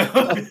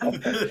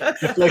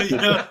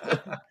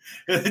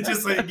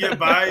 Just so you get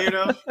by,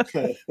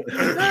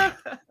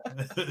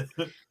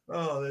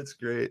 Oh, that's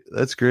great.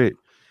 That's great.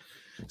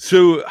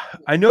 So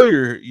I know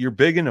you're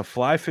big into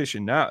fly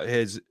fishing now.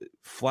 Has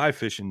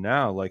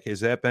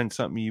that been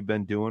something you've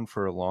been doing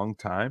for a long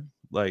time?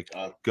 Like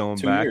going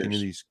 2 back years. into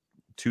these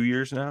 2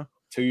 years now?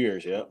 2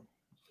 years, yeah.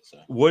 So,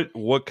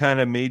 What kind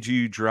of made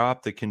you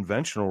drop the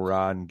conventional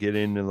rod and get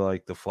into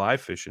like the fly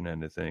fishing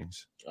end of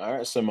things? all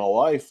right. So my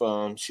wife,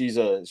 she's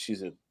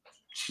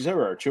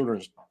over our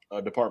children's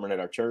department at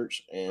our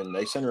church, and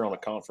they sent her on a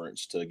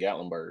conference to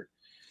Gatlinburg.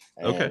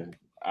 And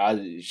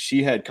Okay.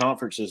 she had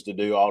conferences to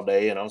do all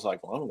day, and I was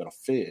like, well, I'm going to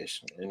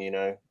fish.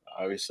 And,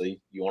 obviously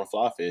you want to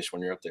fly fish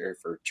when you're up there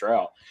for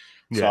trout.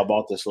 So Yeah. I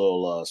bought this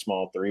little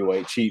small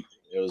 3-weight cheap.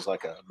 It was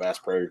like a Bass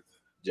Pro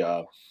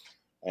job.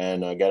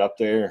 And I got up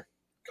there,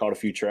 caught a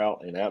few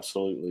trout, and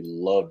absolutely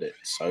loved it.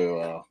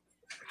 So I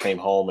came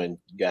home and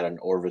got an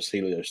Orvis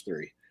Helios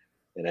 3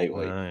 at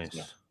 8-weight. Nice.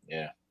 So,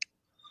 yeah.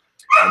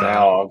 And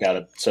now I've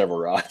got several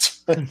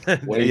rods.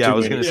 Way Yeah, I too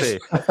was many. gonna say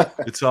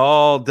it's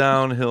all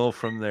downhill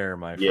from there,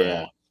 my Yeah.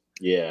 friend.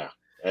 Yeah.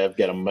 I've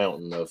got a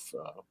mountain of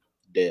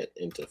debt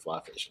into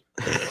fly fishing.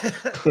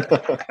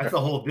 That's a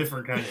whole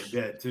different kind of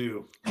debt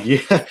too.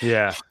 Yeah.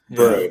 Yeah.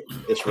 Bro,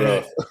 it's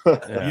rough.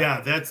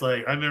 Yeah, that's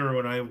like, I remember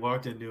when I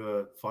walked into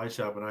a fly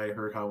shop and I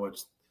heard how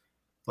much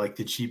like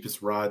the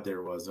cheapest rod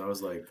there was. And I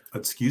was like,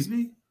 excuse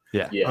me?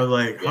 Yeah. Yeah. I was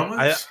like, how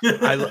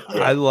I, much?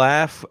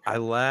 I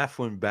laugh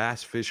when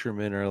bass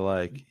fishermen are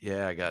like,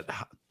 yeah, I got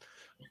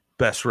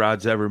best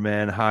rods ever,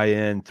 man. High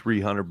end,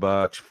 $300,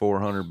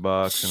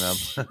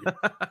 $400. And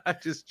I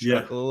just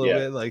chuckle a little Yeah.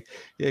 bit like,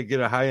 yeah, get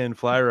a high end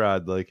fly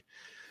rod. Like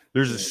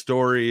there's a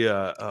story,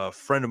 a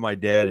friend of my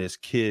dad, his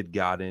kid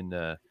got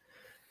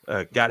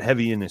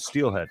heavy into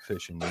steelhead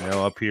fishing,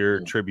 up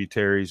here,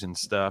 tributaries and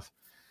stuff.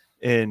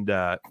 And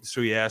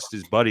so he asked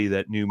his buddy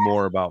that knew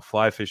more about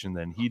fly fishing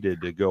than he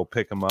did to go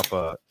pick him up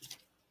a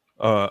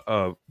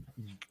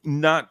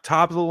not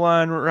top of the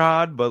line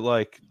rod, but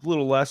like a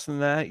little less than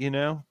that,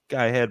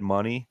 Guy had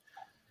money.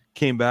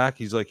 Came back,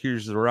 he's like,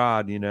 here's the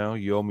rod, you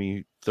owe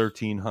me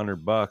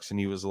 $1,300. And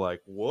he was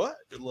like, what?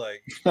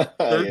 Like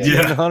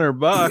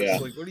 $1,300? Yeah.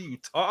 Like, what are you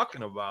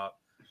talking about?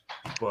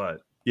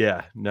 But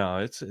yeah, no,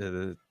 it's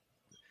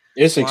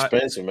It's Fly-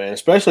 expensive, man.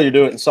 Especially to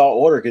do it in salt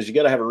water because you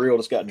got to have a reel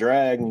that's got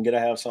drag and you got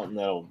to have something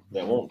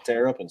that won't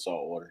tear up in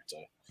salt water. So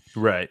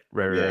right.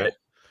 Yeah.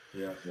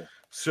 Yeah.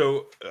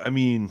 So, I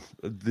mean,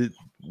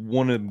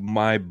 one of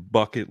my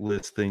bucket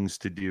list things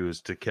to do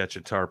is to catch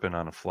a tarpon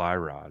on a fly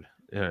rod.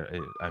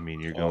 I mean,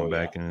 you're going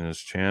back into those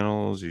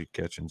channels, you're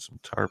catching some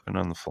tarpon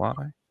on the fly.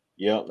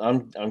 Yeah,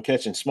 I'm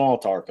catching small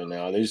tarpon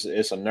now.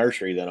 It's a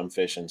nursery that I'm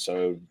fishing,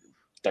 so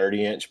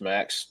 30-inch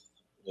max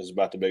is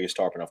about the biggest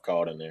tarpon I've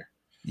caught in there.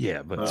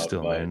 Yeah, but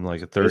still, man,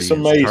 like a 30-inch it's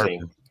amazing.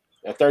 tarpon.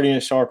 A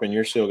 30-inch tarpon,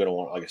 you're still gonna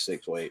want like a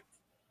 6 weight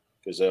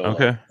because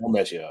they'll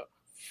mess you up.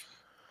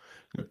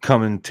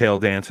 Coming tail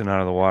dancing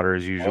out of the water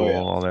as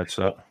usual, all that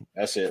stuff.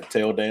 That's it.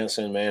 Tail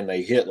dancing, man.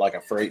 They hit like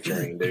a freight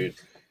train, dude.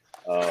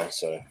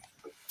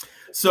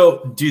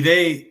 So do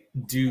they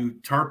do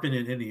tarpon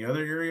in any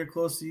other area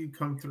close to you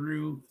come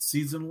through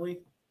seasonally?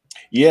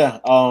 Yeah,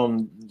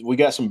 we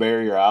got some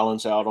barrier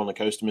islands out on the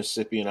coast of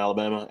Mississippi and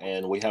Alabama,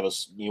 and we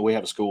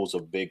have schools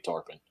of big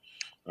tarpon.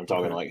 I'm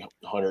talking like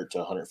 100 to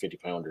 150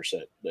 pounders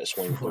that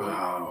swing through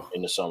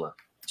in the summer.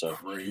 So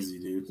crazy,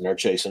 dude. And they're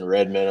chasing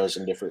red minnows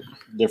and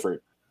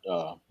different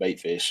bait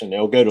fish, and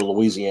they'll go to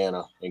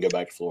Louisiana and go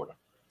back to Florida.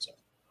 So.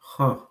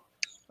 All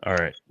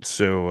right.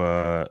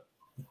 So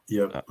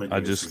I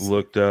just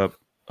looked up.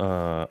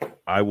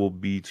 I will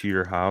be to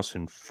your house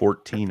in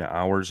 14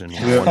 hours and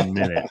 1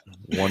 minute.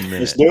 1 minute.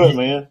 Let's do it,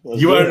 man.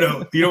 You want to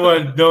know? You know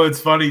what? No, it's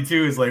funny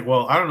too. Is like,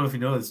 well, I don't know if you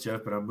know this,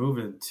 Jeff, but I'm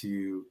moving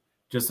to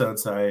just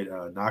outside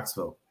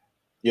Knoxville.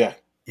 Yeah.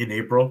 In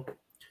April,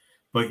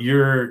 but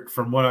you're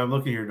from what I'm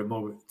looking here to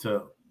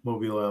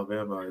Mobile,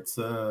 Alabama. It's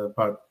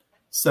about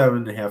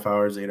 7.5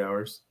 hours, 8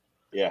 hours.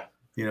 Yeah.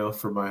 You know,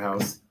 from my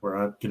house where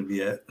I'm going to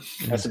be at.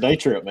 That's a day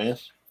trip, man.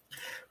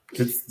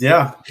 It's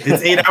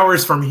 8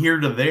 hours from here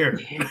to there.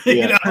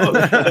 You know,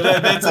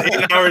 that's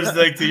 8 hours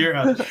like to your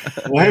house.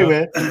 Well, hey,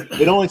 man,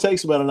 it only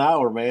takes about an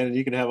hour, man, and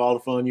you can have all the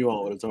fun you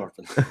want with a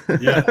tarpon.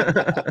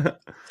 Yeah.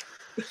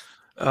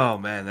 Oh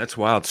man, that's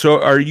wild.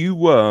 So are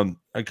you?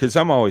 Because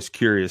I'm always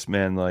curious,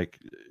 man. Like,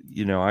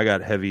 you know, I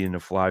got heavy into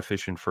fly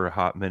fishing for a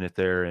hot minute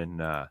there,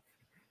 and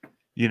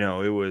you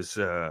know, it was,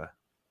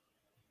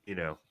 you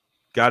know,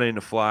 got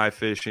into fly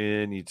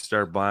fishing. You'd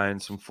start buying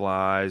some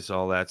flies,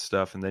 all that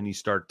stuff, and then you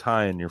start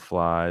tying your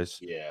flies.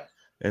 Yeah.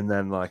 And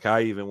then, like,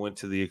 I even went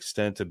to the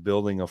extent of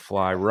building a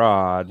fly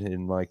rod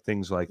and like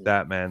things like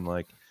that, man.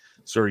 Like,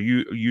 so are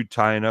you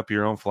tying up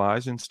your own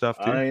flies and stuff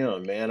too? I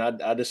am, man.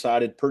 I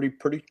decided pretty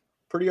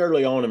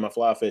early on in my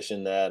fly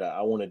fishing that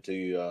I wanted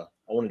to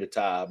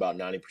tie about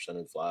 90% of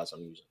the flies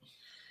I'm using.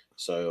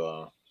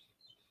 So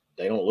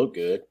they don't look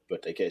good,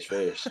 but they catch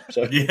fish.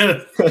 So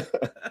yeah.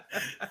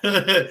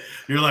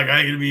 You're like, I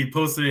ain't gonna be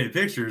posting any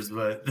pictures,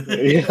 but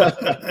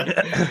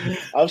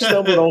I've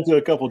stumbled onto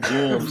a couple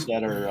gems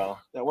that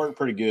work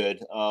pretty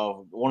good.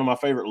 One of my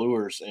favorite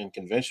lures in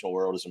conventional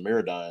world is a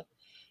Miradyne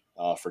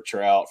for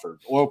trout,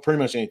 pretty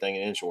much anything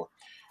in inshore.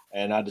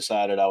 And I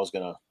decided I was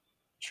gonna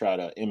try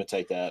to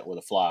imitate that with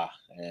a fly,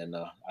 and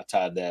I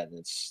tied that,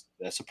 and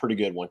that's a pretty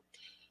good one.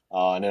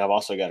 And then I've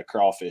also got a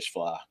crawfish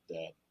fly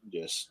that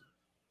just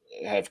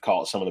have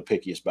caught some of the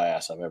pickiest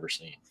bass I've ever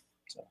seen.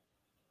 So,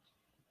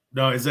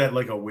 no, is that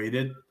like a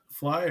weighted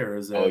fly or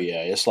is that? Oh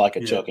yeah, it's like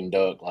a chuck and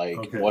duck, like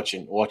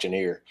watching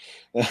here.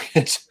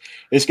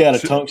 It's got a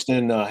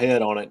tungsten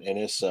head on it, and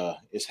it's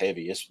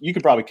heavy. You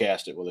could probably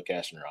cast it with a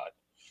casting rod.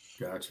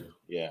 Gotcha.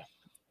 Yeah.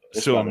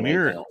 So a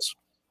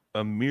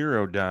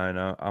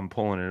Miradyne, I'm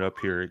pulling it up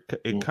here.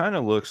 It kind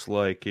of looks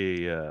like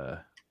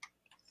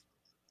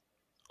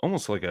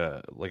almost like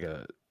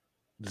a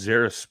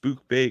Zara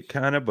spook bait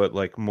kind of, but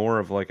like more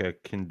of like a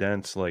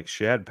condensed like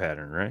shad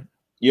pattern, right?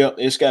 Yep,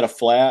 it's got a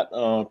flat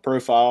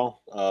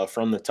profile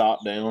from the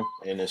top down,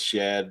 and it's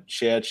shad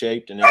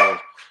shaped, and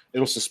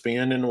it'll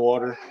suspend in the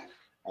water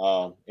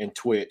and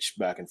twitch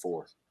back and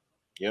forth.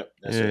 Yep,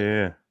 that's it.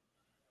 Yeah.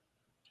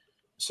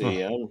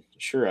 See, I'm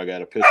sure I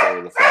got a picture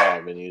of the fly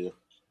I've been using.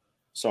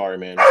 Sorry,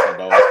 man, that's my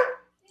dog.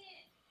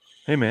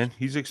 Hey, man,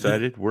 he's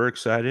excited. We're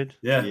excited.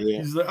 Yeah.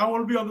 He's like, I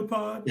want to be on the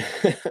pod.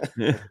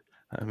 Yeah.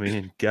 I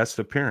mean, guest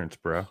appearance,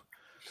 bro.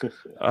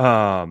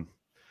 No,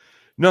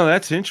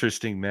 that's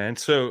interesting, man.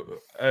 So,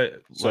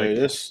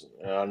 this,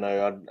 I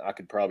know I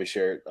could probably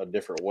share it a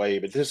different way,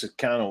 but this is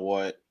kind of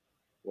what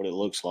it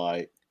looks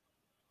like.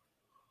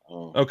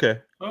 Okay.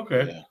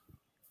 Yeah.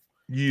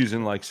 You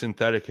using like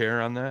synthetic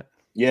hair on that?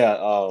 Yeah.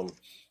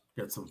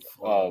 Got some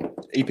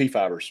EP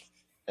fibers.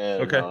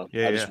 And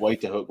I just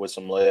weight the hook with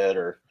some lead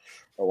or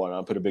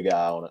whatnot. Put a big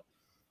eye on it.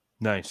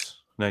 Nice.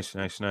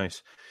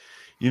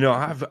 You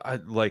know,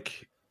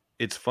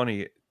 it's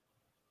funny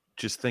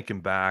just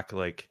thinking back,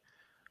 like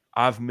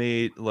I've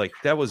made like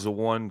that was the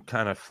one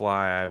kind of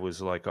fly I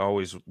was like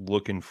always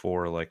looking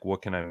for, like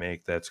what can I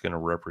make that's going to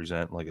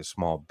represent like a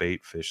small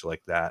bait fish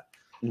like that.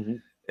 Mm-hmm.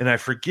 And I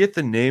forget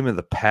the name of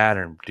the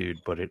pattern, dude,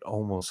 but it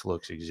almost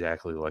looks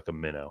exactly like a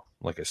minnow,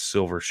 like a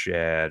silver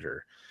shad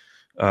or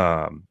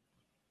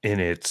and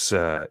it's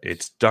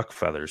duck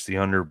feathers, the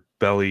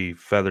underbelly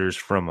feathers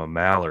from a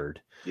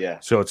mallard. Yeah.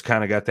 So it's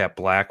kind of got that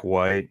black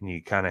white, and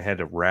you kind of had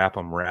to wrap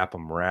them.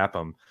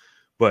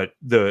 But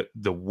the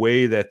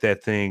way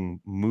that thing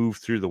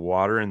moved through the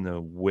water and the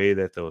way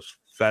that those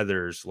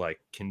feathers like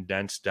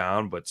condensed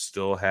down, but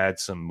still had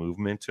some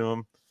movement to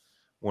them,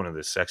 one of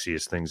the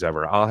sexiest things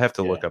ever. I'll have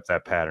to Yeah. look up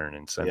that pattern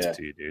and send Yeah. it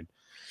to you, dude.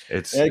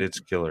 It's Yeah. it's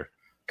killer.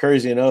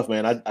 Crazy enough,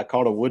 man. I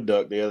caught a wood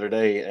duck the other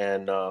day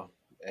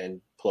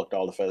and plucked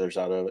all the feathers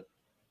out of it.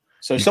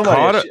 So You somebody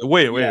caught had a,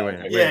 wait, yeah, wait.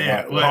 okay.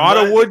 Yeah. All right.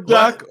 Caught a wood What?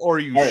 duck or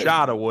you All right.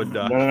 shot a wood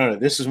duck? No.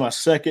 This is my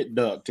second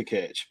duck to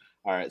catch.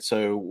 All right,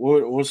 so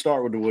we'll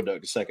start with the wood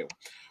duck, the second one.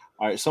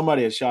 All right,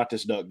 somebody had shot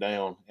this duck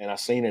down, and I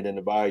seen it in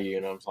the bayou,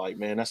 and I was like,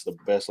 man, that's the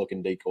best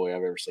looking decoy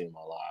I've ever seen in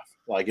my life.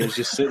 Like, it was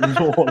just sitting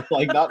on,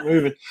 like, not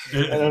moving.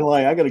 And I'm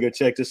like, I got to go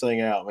check this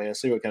thing out, man,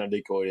 see what kind of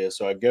decoy it is.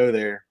 So I go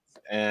there,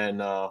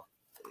 and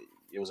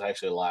it was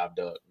actually a live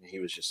duck. And he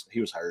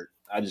was hurt.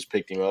 I just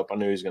picked him up. I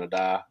knew he was going to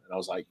die, and I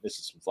was like, this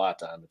is some fly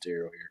time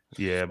material here.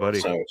 Yeah, buddy.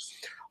 So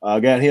I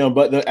got him.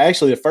 But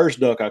the first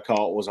duck I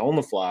caught was on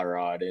the fly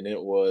rod, and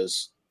it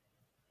was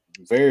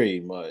very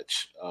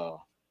much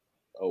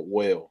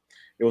well.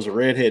 It was a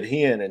redhead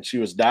hen, and she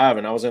was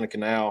diving. I was in a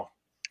canal.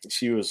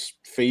 She was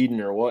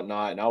feeding or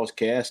whatnot, and I was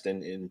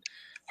casting, and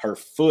her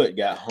foot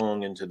got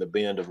hung into the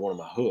bend of one of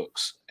my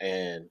hooks,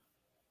 and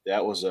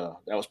that was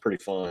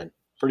pretty fun.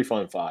 Pretty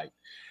fun fight.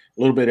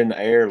 A little bit in the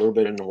air, a little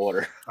bit in the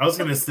water. I was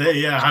gonna say,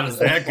 yeah. How does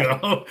that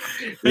go?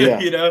 Yeah.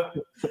 You know.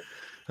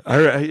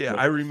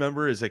 I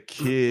remember as a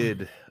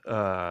kid,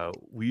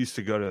 we used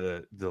to go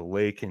to the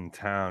lake in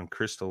town,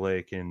 Crystal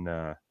Lake,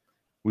 and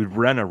we'd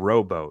rent a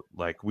rowboat.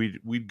 Like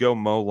we'd go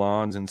mow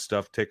lawns and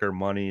stuff, take our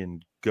money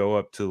and go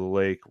up to the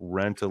lake,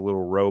 rent a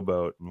little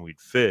rowboat, and we'd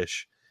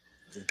fish.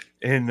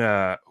 And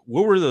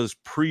what were those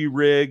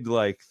pre-rigged,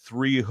 like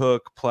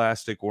 3-hook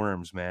plastic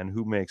worms, man?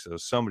 Who makes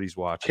those? Somebody's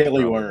watching.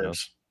 Kelly probably worms.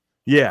 knows.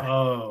 Yeah.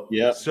 Oh,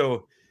 Yeah.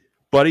 So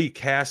buddy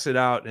casts it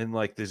out, and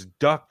like this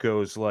duck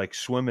goes like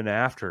swimming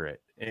after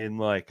it. And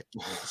like,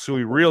 so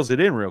he reels it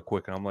in real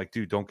quick. And I'm like,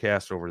 dude, don't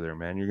cast over there,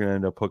 man. You're going to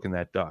end up hooking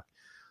that duck.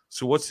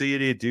 So what's the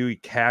idiot do? He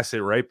casts it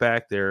right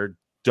back there.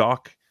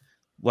 Duck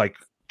like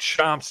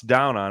chomps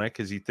down on it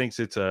because he thinks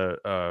it's a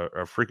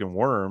freaking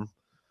worm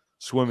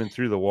swimming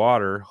through the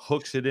water,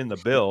 hooks it in the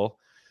bill.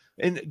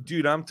 And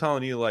dude, I'm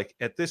telling you, like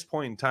at this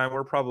point in time,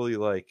 we're probably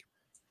like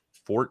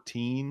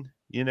 14,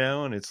 you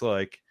know, and it's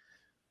like,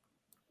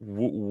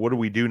 what do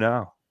we do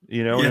now?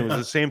 You know, and it was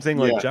the same thing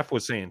like Jeff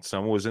was saying.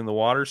 Some was in the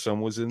water,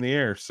 some was in the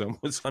air, some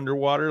was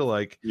underwater.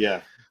 Like,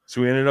 Yeah.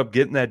 So we ended up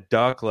getting that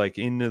duck like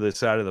into the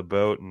side of the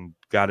boat and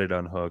got it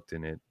unhooked,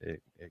 and it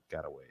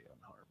got away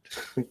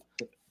unharmed.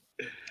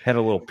 Had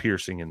a little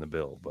piercing in the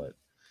bill, but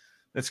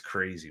that's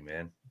crazy,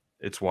 man.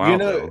 It's wild. You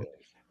know,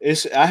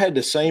 I had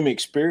the same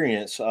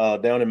experience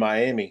down in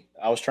Miami.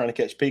 I was trying to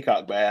catch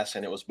peacock bass,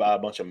 and it was by a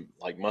bunch of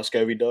like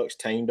Muscovy ducks,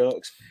 tame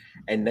ducks,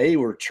 and they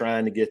were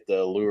trying to get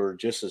the lure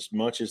just as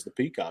much as the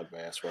peacock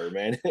bass were,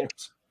 man.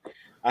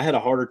 I had a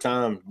harder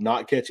time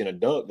not catching a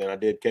duck than I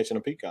did catching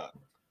a peacock.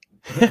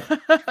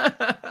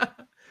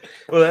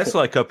 Well, that's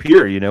like up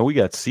here, you know, we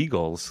got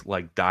seagulls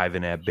like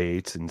diving at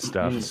baits and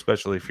stuff,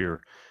 especially if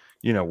you're,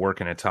 you know,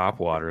 working at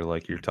topwater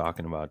like you're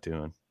talking about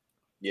doing.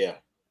 Yeah.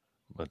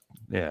 But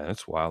yeah,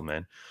 that's wild,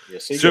 man. Yeah,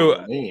 seagulls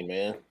are mean,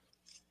 man.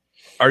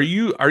 Are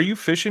you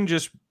fishing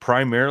just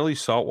primarily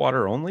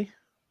saltwater only?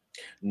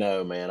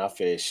 No, man, I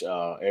fish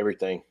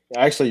everything.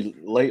 Actually,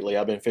 lately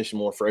I've been fishing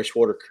more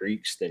freshwater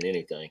creeks than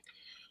anything.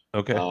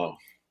 Okay.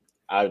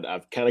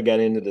 I've kind of got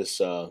into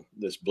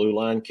this blue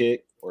line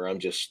kick where I'm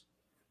just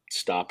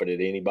stopping at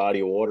any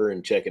body of water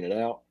and checking it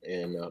out,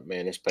 and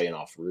man, it's paying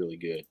off really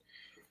good.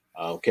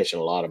 I'm catching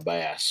a lot of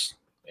bass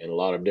and a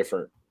lot of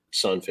different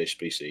sunfish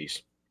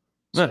species.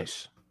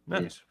 Nice.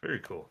 Very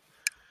cool.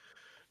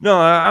 No,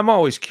 I'm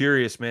always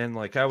curious, man.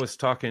 Like I was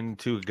talking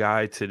to a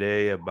guy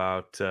today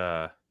about,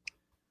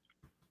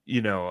 we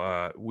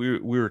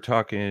were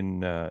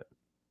talking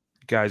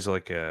guys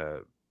like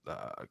a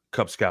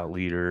Cub Scout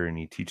leader, and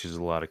he teaches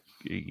a lot of,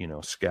 you know,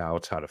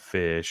 scouts how to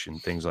fish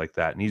and things like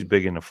that. And he's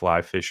big into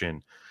fly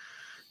fishing.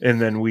 And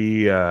then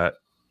we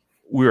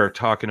were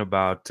talking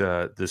about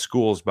the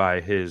schools by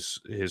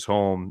his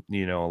home.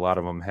 You know, a lot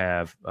of them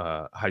have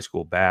high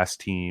school bass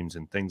teams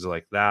and things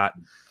like that.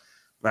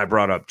 I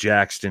brought up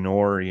Jackson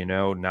Orr, you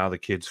know, now the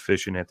kids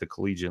fishing at the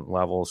collegiate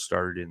level,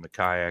 started in the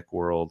kayak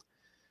world.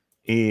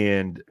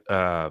 And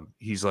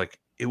he's like,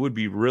 it would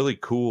be really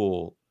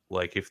cool,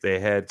 like if they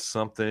had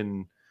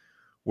something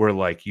where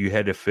like you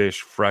had to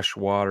fish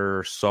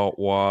freshwater,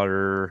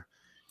 saltwater,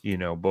 you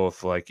know,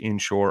 both like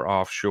inshore,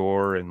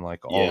 offshore, and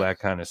like all that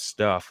kind of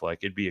stuff. Like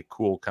it'd be a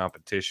cool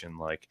competition,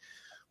 like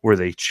where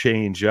they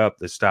change up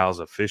the styles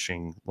of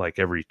fishing, like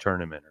every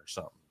tournament or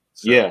something.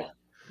 So, yeah.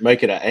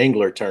 Make it an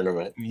angler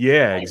tournament.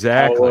 Yeah, like,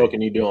 exactly. How well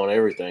can you do on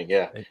everything?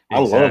 Yeah. Exactly. I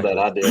love that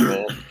idea,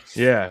 man.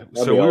 Yeah.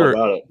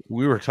 So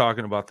we were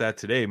talking about that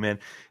today, man.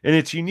 And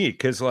it's unique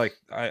because like,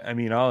 I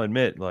mean, I'll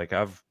admit, like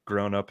I've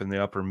grown up in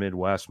the upper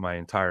Midwest my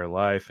entire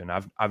life, and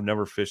I've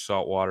never fished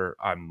saltwater.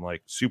 I'm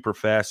like super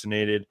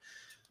fascinated.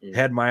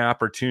 Had my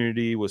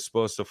opportunity, was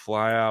supposed to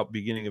fly out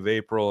beginning of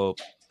April.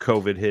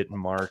 COVID hit in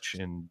March,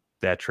 and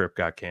that trip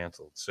got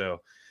canceled. So,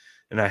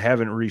 and I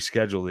haven't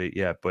rescheduled it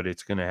yet, but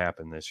it's going to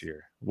happen this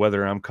year.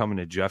 Whether I'm coming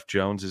to Jeff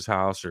Jones's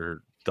house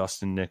or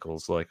Dustin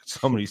Nichols, like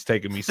somebody's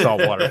taking me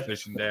saltwater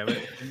fishing, damn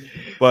it.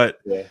 But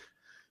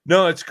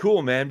No, it's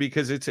cool, man,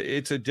 because it's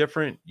a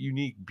different,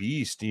 unique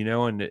beast,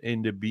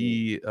 and to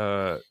be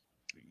well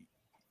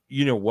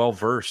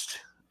versed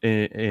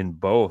in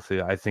both.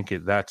 I think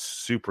that's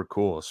super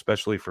cool,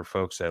 especially for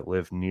folks that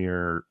live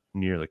near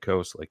the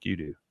coast like you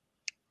do.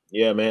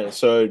 Yeah, man.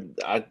 So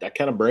I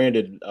kind of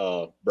branded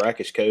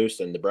Brackish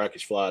Coast and the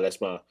Brackish Fly. That's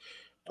my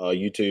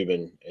YouTube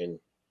and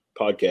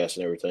podcast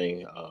and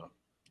everything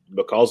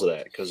because of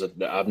that. Because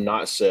I've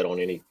not set on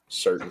any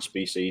certain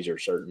species or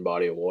certain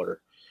body of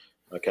water.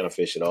 I kind of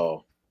fish it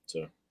all.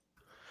 So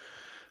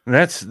And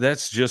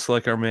that's just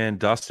like our man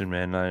Dustin,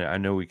 man. I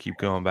know we keep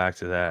going back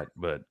to that,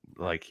 but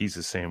like he's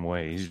the same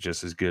way. He's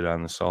just as good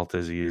on the salt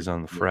as he is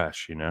on the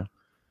fresh,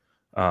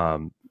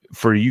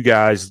 For you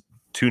guys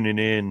tuning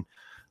in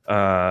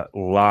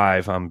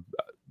live, I'm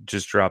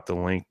just dropped the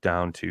link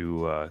down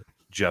to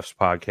Jeff's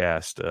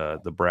podcast,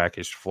 The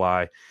Brackish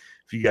Fly.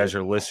 If you guys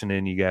are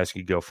listening, you guys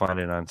could go find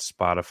it on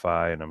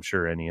Spotify and I'm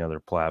sure any other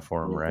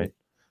platform, right?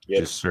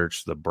 Yep. Just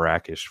search The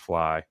Brackish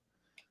Fly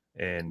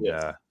and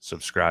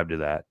subscribe to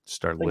that.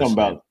 Start I think listening.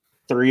 I'm about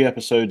 3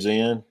 episodes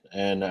in,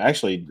 and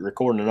actually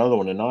recording another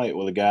one tonight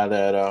with a guy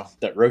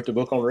that wrote the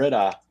book on red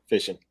eye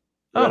fishing.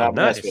 Red eye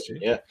bass fishing.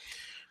 Yeah.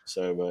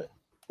 So, but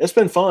it's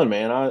been fun,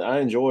 man. I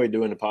enjoy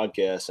doing the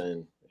podcast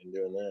and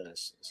doing that.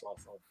 It's a lot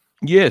of fun.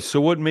 Yeah.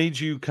 So what made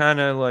you kind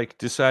of like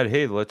decide,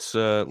 hey, let's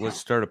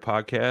start a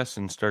podcast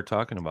and start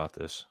talking about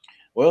this?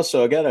 Well,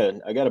 so I got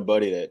a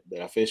buddy that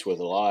I fish with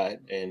a lot,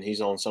 and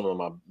he's on some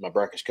of my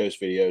Brackish Coast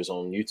videos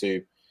on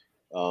YouTube,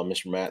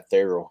 Mr. Matt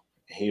Therrell.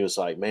 He was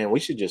like, man, we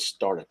should just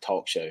start a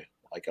talk show,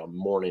 like a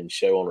morning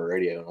show on the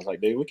radio. And I was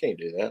like, dude, we can't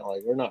do that.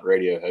 Like, we're not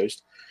radio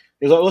hosts.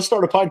 He was like, let's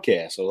start a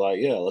podcast. I was like,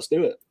 yeah, let's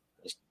do it.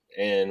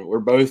 And we're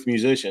both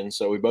musicians,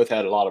 so we both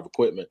had a lot of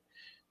equipment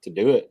to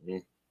do it.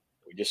 And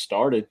we just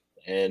started,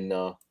 and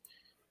come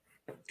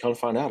to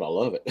find out, I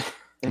love it.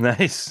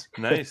 Nice.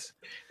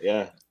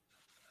 Yeah.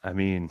 I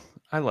mean,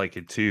 I like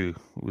it too,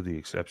 with the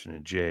exception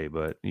of Jay,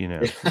 but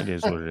it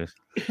is what it is.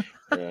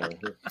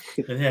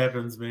 It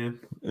happens, man.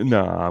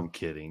 No, I'm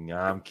kidding.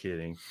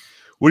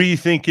 What do you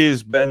think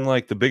has been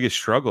like the biggest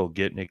struggle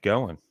getting it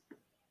going?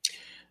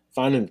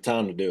 Finding the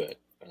time to do it.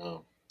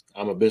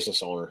 I'm a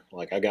business owner.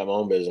 Like, I got my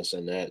own business,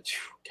 and that,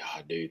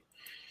 God, dude,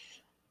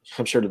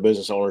 I'm sure the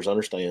business owners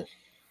understand.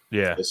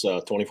 Yeah. It's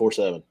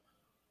 24/7.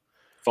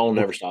 Phone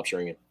never stops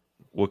ringing.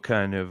 What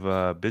kind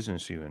of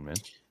business are you in, man?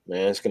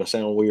 Man, it's going to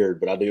sound weird,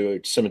 but I do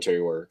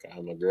cemetery work.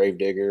 I'm a grave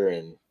digger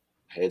and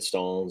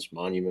headstones,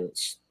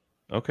 monuments.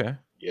 Okay.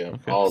 Yeah,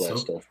 all that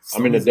stuff.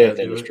 I'm in the Someone's death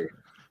gotta do industry.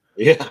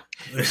 Yeah.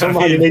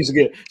 Somebody needs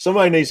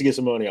to get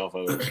some money off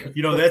of it.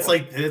 That's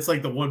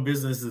like the one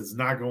business that's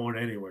not going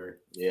anywhere.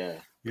 Yeah.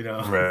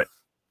 Right.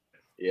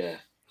 Yeah.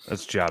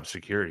 That's job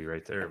security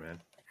right there, man.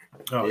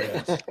 Oh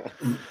yeah.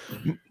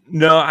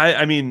 No,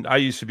 I mean, I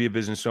used to be a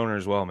business owner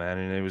as well, man,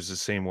 and it was the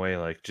same way,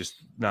 like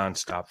just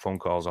nonstop phone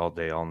calls all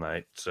day, all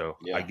night. So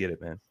Yeah. I get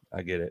it, man.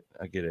 I get it.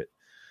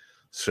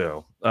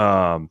 So,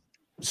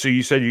 so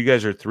you said you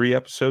guys are 3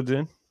 episodes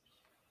in?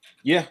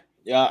 Yeah.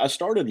 I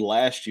started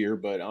last year,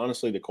 but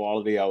honestly, the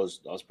quality I was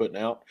putting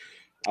out,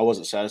 I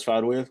wasn't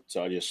satisfied with,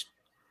 so I just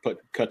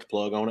cut the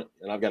plug on it.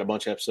 And I've got a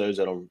bunch of episodes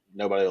that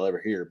nobody will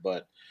ever hear.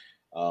 But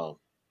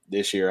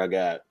this year, I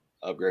got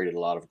upgraded a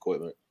lot of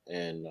equipment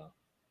and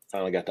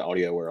finally got the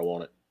audio where I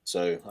want it.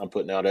 So I'm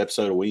putting out an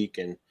episode a week,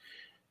 and I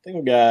think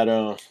I've got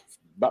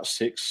about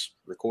 6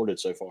 recorded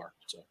so far.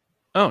 So.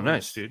 Oh,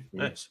 nice, dude.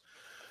 Yeah. Nice.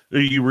 Are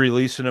you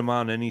releasing them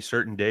on any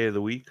certain day of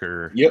the week,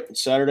 or? Yep,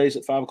 Saturdays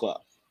at 5:00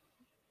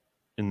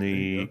 in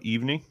the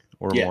evening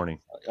or Yeah. morning?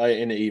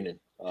 In the evening.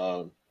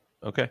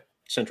 Okay.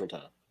 Central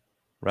Time.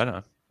 Right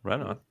on.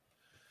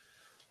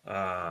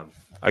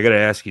 I got to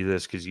ask you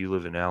this because you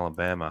live in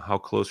Alabama. How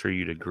close are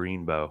you to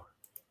Greenbow?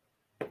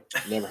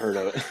 Never heard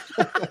of it.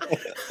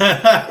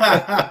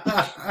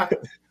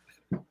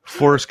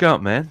 Forrest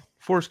Gump, man.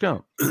 Forrest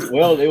Gump.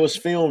 Well, it was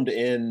filmed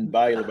in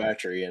Bayou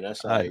Battery, and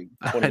that's like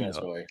 20 minutes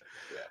know. away.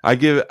 I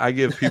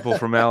give people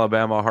from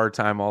Alabama a hard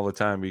time all the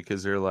time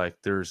because they're like,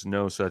 there's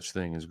no such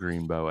thing as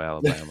Greenbow,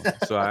 Alabama.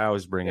 So I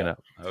always bring it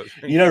up.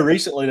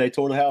 Recently they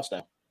tore the house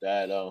down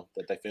that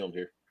they filmed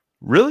here.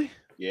 Really?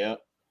 Yeah.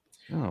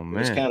 Oh,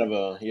 man. It's kind of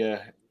Was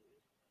that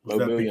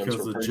Mobilians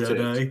because were of pretty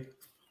Jedi?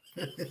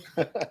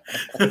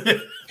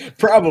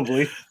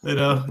 Probably.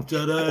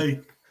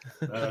 Jedi.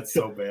 That's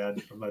so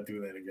bad. I'm not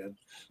doing that again.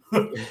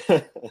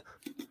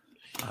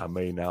 I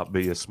may not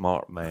be a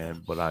smart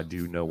man, but I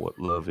do know what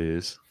love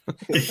is.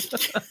 And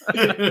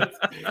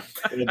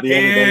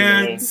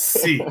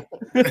see.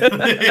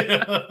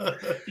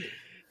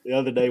 The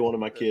other day, one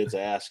of my kids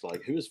asked,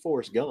 like, "Who is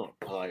Forrest Gump?"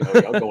 I'm like,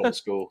 "Oh, I'm going to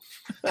school."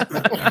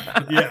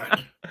 Yeah.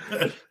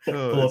 Oh,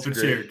 Pull up that's a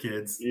great. chair,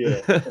 kids.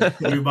 Yeah.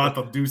 We're about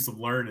to do some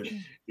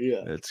learning.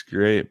 Yeah. That's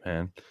great,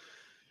 man.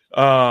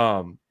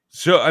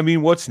 So I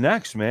mean, what's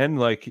next, man?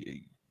 Like,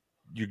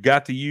 you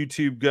got the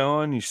YouTube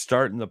going, you're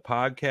starting the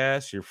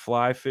podcast, you're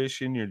fly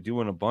fishing, you're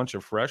doing a bunch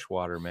of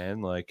freshwater,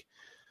 man. Like,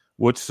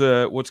 what's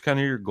kind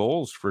of your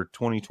goals for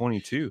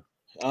 2022?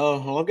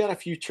 Well, I've got a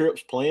few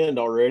trips planned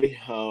already.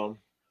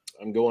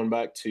 I'm going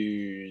back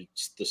to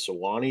the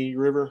Suwannee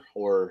River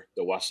or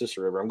the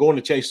Wacissa River. I'm going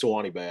to chase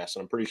Suwannee bass,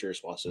 and I'm pretty sure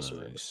it's Wacissa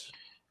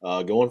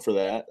River. Going for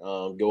that.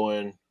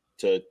 Going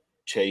to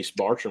chase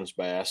Bartram's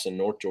bass in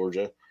North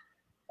Georgia.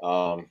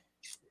 The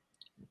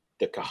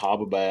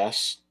Cahaba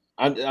bass.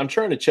 I'm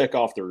trying to check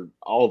off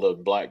all the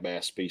black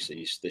bass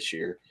species this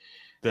year.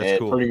 That's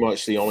cool. Pretty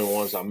much the only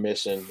ones I'm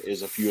missing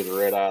is a few of the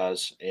red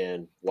eyes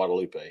and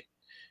Guadalupe.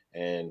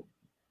 And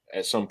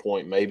at some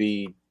point,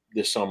 maybe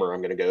this summer,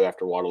 I'm going to go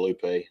after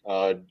Guadalupe.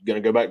 Going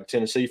to go back to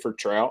Tennessee for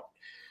trout.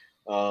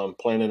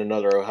 Planning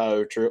another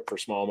Ohio trip for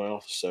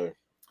smallmouth. So,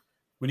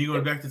 when are you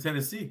going back to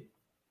Tennessee?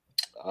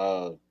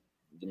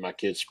 My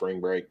kids' spring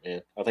break,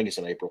 man. I think it's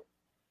in April.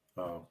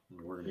 Oh,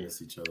 we're going to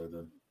miss each other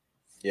then.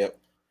 Yep.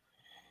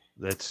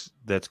 That's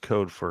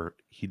code for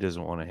he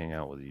doesn't want to hang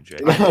out with you, Jay.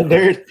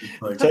 Dude,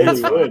 Like,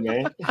 totally would,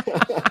 man.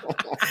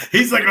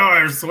 He's like, oh,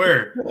 I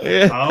swear.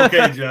 Yeah.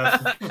 Okay,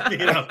 Jeff.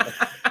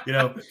 you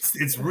know,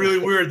 it's really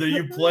weird that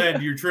you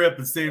planned your trip at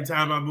the same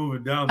time I'm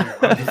moving down there.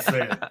 I'm just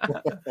saying.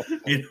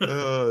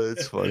 Oh,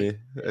 it's funny.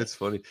 It's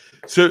funny.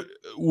 So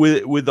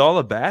with all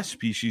the bass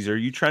species, are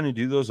you trying to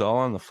do those all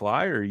on the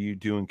fly, or are you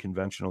doing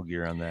conventional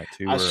gear on that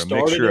too, or a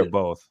mixture of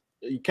both?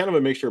 Kind of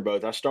a mixture of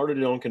both. I started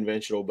it on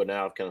conventional, but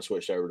now I've kind of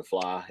switched over to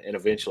fly, and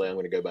eventually I'm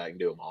going to go back and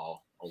do them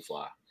all on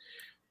fly.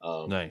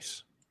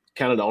 Nice.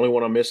 Kind of the only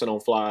one I'm missing on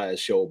fly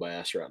is shoal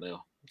bass right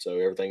now. So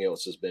everything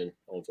else has been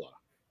on fly.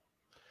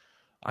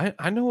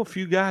 I know a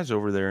few guys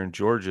over there in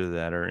Georgia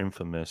that are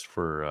infamous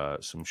for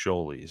some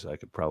shoalies. I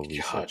could probably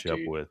set you up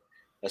with.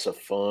 That's a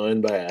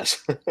fun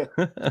bass.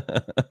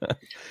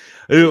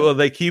 Well,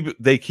 they keep.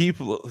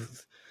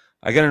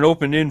 I got an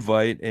open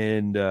invite,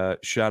 and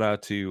shout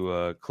out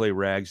to Clay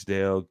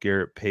Ragsdale,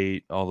 Garrett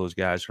Pate, all those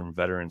guys from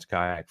Veterans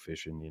Kayak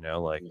Fishing.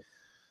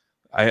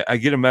 I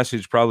get a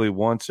message probably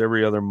once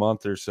every other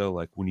month or so,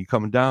 like, when you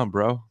coming down,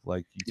 bro?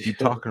 Like, you keep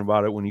talking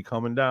about it when you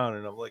coming down,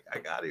 and I'm like, I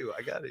got to.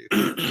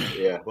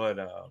 Yeah, but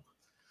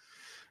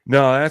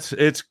no,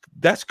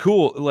 that's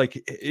cool. Like,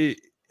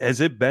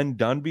 has it been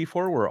done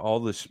before, where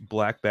all this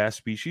black bass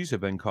species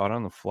have been caught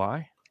on the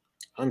fly?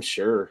 I'm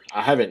sure.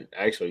 I haven't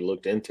actually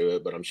looked into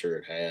it, but I'm sure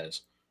it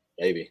has.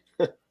 Maybe.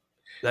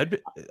 That'd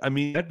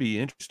be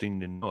interesting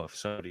to know if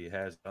somebody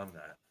has done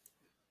that.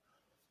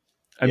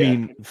 I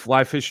mean,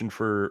 fly fishing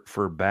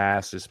for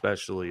bass,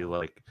 especially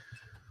like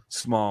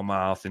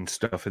smallmouth and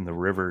stuff in the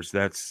rivers,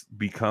 that's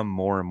become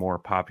more and more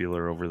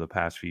popular over the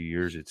past few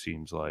years, it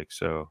seems like.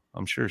 So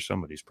I'm sure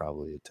somebody's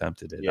probably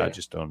attempted it. Yeah. I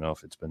just don't know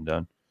if it's been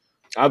done.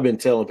 I've been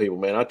telling people,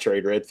 man, I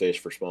trade redfish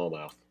for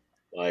smallmouth.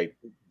 Like,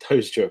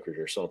 those jokers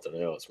are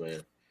something else,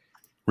 man.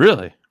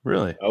 Really?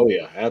 Oh,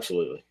 yeah,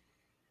 absolutely.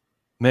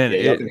 Man,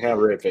 you can have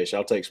redfish.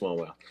 I'll take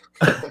smallmouth.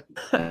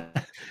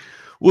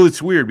 Well,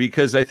 it's weird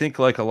because I think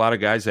like a lot of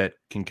guys that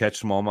can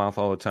catch smallmouth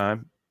all the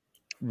time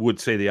would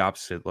say the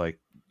opposite. Like,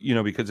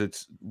 because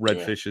it's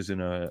redfish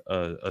isn't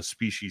a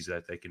species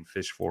that they can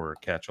fish for or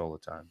catch all the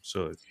time.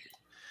 So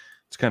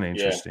it's kind of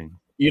interesting.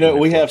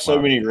 We have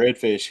so many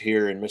redfish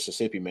here in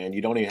Mississippi, man.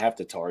 You don't even have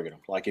to target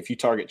them. Like, if you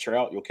target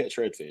trout, you'll catch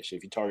redfish.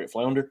 If you target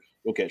flounder,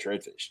 you'll catch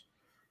redfish.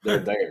 They're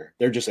there.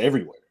 They're just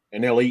everywhere,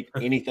 and they'll eat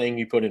anything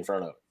you put in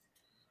front of them.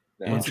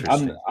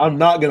 Now, I'm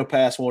not going to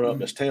pass one up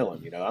that's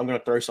tailing. I'm going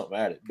to throw something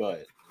at it,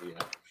 but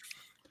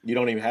you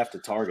don't even have to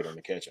target them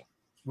to catch them.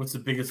 What's the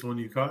biggest one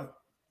you caught?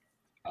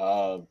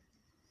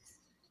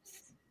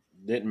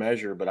 Didn't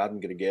measure, but I'm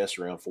going to guess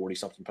around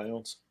 40-something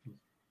pounds.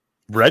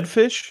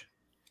 Redfish?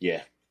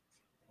 Yeah.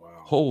 Wow.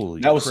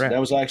 Holy crap. That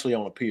was actually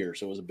on a pier,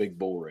 so it was a big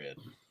bull red.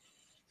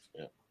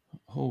 Yeah.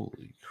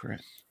 Holy crap.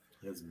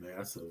 That's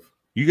massive.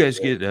 You guys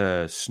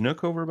get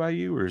snook over by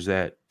you, or is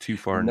that too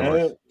far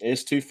north? No,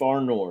 it's too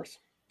far north.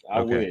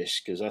 I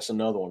wish, because that's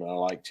another one I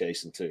like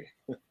chasing too.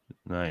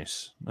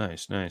 Nice.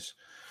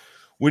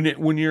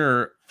 When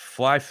you're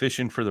fly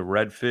fishing for the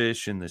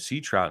redfish and the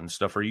sea trout and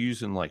stuff, are you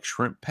using like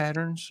shrimp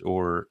patterns,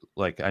 or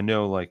like, I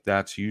know like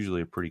that's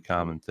usually a pretty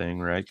common thing,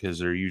 right? Because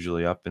they're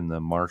usually up in the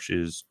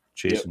marshes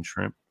chasing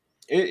shrimp.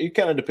 It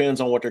kind of depends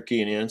on what they're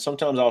keying in.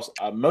 Sometimes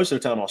most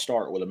of the time I'll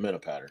start with a minnow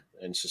pattern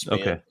and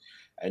suspend. Okay.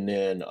 And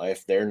then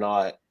if they're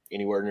not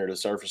anywhere near the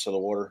surface of the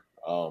water,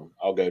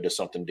 I'll go to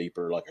something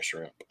deeper like a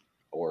shrimp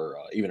or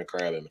even a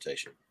crab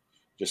imitation.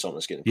 Just something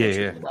that's getting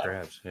closer to the bottom.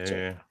 Crabs.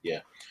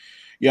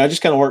 Yeah, I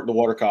just kind of work the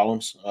water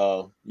columns.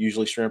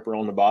 Usually shrimp are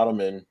on the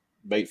bottom and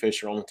bait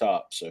fish are on the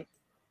top. So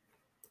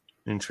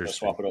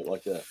interesting. I swap it up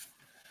like that.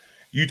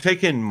 You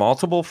taking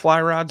multiple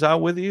fly rods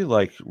out with you,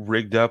 like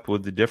rigged up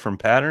with the different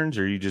patterns,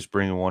 or you just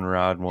bringing one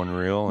rod, one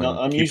reel? No,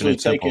 I'm usually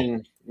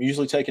taking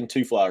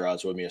 2 fly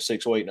rods with me, a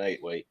 6-weight and an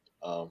 8-weight.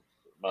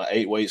 My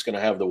 8-weight is going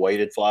to have the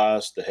weighted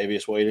flies, the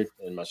heaviest weighted,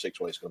 and my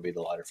 6-weight is going to be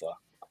the lighter fly.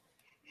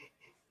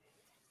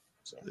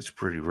 So it's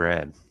pretty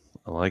rad.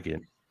 I like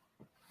it.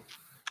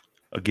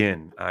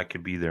 Again, I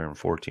could be there in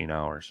 14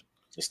 hours.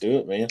 Let's do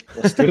it, man.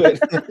 Let's do it.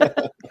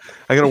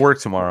 I got to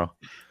work tomorrow.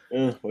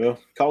 Well,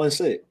 call in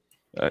sick.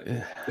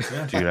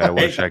 Dude, I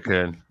wish I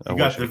could. I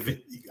got the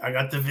vid. I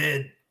got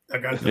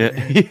the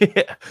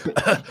vid.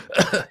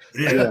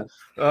 Yeah.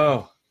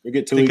 Oh, You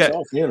get 2 weeks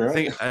off then,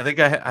 right? I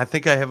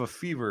think I have a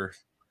fever.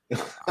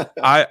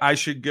 I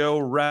should go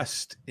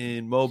rest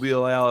in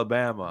Mobile,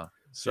 Alabama.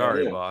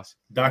 Sorry, boss.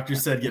 Doctor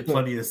said get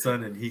plenty of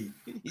sun and heat.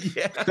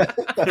 Yeah.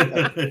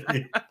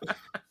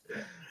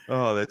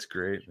 Oh, that's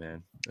great,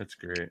 man. That's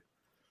great.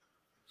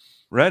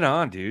 Right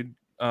on, dude.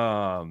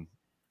 I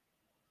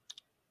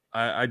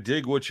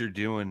dig what you're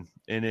doing,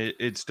 and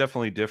it's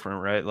definitely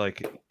different, right?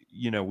 Like,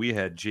 we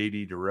had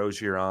JD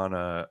DeRozier on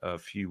a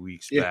few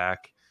weeks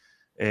back,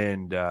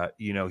 and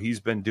he's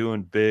been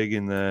doing big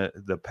in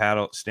the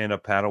paddle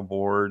stand-up paddle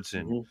boards,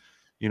 and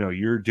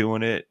you're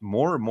doing it.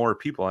 More and more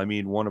people. I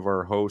mean, one of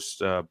our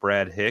hosts,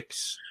 Brad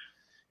Hicks,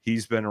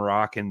 he's been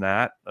rocking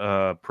that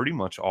pretty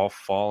much all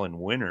fall and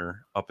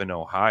winter up in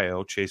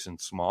Ohio, chasing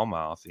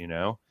smallmouth.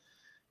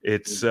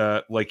 It's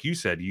like you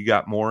said, you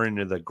got more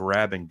into the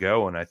grab and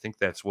go, and I think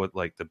that's what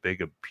like the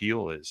big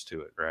appeal is to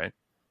it, right?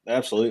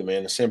 Absolutely,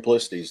 man. The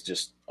simplicity is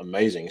just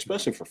amazing,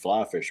 especially for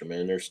fly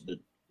fishermen. There's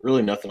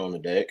really nothing on the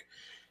deck.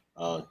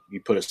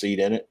 You put a seat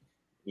in it,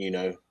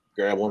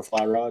 grab one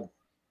fly rod,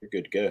 you're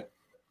good to go.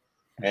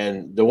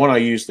 And the one I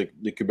use, the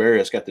Cuberia,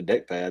 it's got the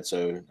deck pad,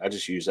 so I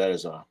just use that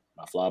as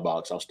my fly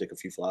box. I'll stick a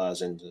few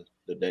flies into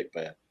the deck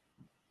pad.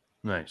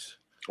 Nice.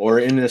 Or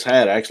in this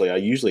hat, actually, I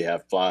usually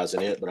have flies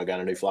in it, but I got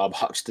a new fly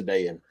box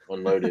today and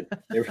unloaded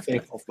everything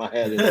off my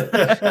hat.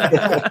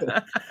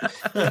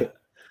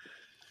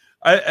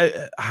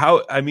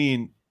 I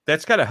mean,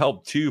 that's got to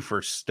help too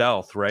for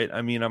stealth, right?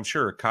 I mean, I'm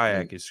sure a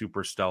kayak is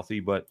super stealthy,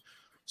 but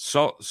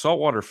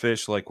saltwater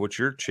fish like what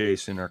you're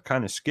chasing are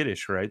kind of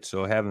skittish, right?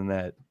 So having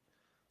that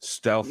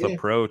stealth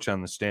approach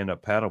on the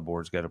stand-up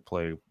paddleboard's got to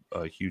play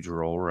a huge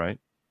role, right?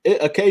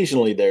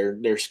 Occasionally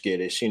they're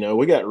skittish.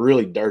 We got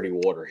really dirty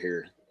water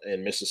here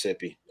in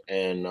Mississippi,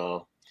 and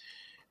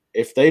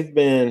if they've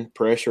been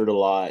pressured a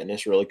lot and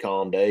it's a really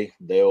calm day,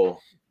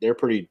 they're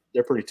pretty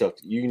tough.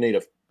 You need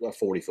a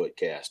 40-foot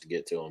cast to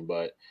get to them,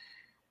 but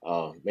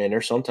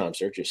man, sometimes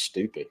they're just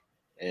stupid,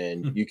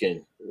 and you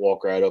can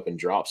walk right up and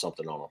drop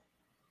something on them.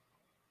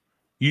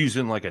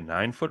 Using like a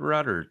 9-foot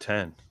rod or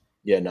 10?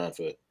 Yeah, 9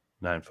 foot.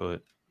 9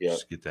 foot. Yeah,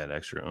 just get that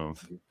extra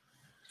oomph.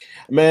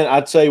 Man,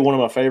 I'd say one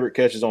of my favorite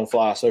catches on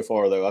fly so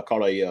far, though, I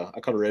caught a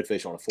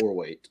redfish on a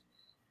 4-weight.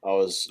 I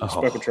was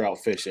speckled trout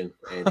fishing,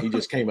 and he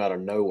just came out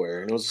of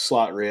nowhere. And it was a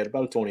slot red,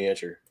 about a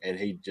 20-incher, and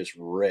he just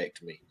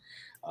wrecked me.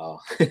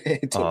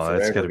 It took forever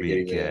that's got to to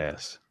be a get him in.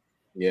 gas.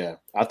 Yeah,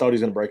 I thought he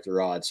was going to break the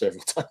rod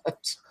several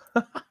times.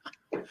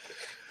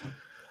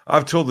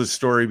 I've told this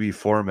story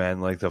before, man.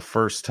 Like the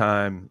first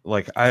time,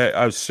 like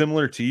I was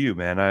similar to you,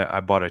 man. I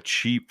bought a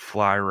cheap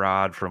fly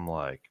rod from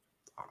like,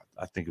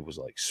 I think it was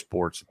like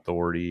Sports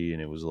Authority,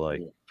 and it was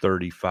like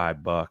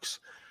 $35.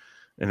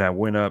 And I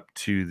went up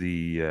to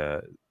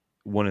the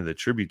one of the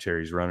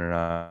tributaries running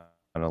on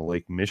a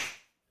Lake Michigan,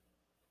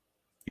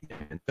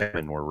 and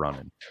salmon were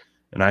running.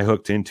 And I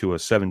hooked into a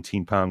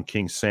 17-pound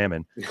king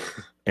salmon.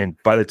 And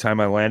by the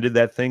time I landed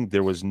that thing,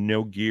 there was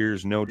no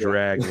gears, no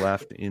drag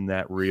left in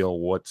that reel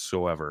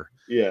whatsoever.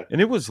 Yeah. And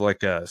it was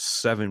like a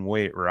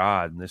 7-weight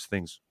rod, and this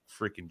thing's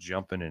freaking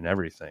jumping and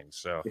everything.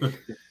 So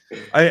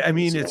I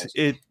mean, it's awesome.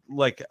 It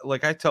like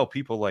I tell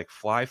people, like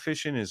fly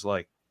fishing is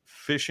like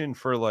fishing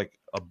for like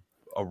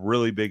a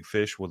really big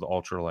fish with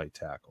ultralight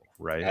tackle,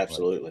 right?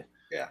 Absolutely. Like,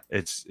 yeah.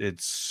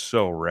 It's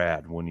so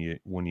rad when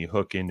you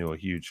hook into a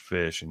huge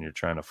fish and you're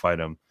trying to fight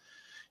them,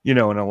 and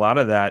a lot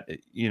of that,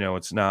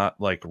 it's not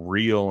like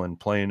reel and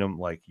playing them.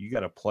 Like you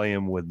got to play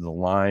them with the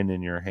line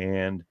in your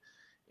hand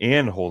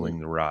and holding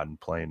the rod and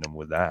playing them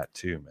with that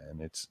too,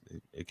 man.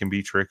 It can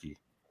be tricky.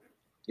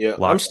 Yeah.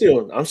 I'm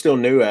still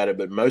new at it,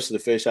 but most of the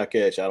fish I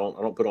catch, I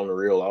don't put on the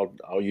reel.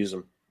 I'll use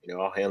them,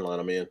 I'll hand line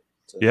them in.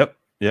 So. Yep.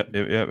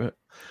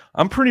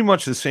 I'm pretty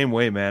much the same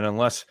way, man.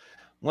 Unless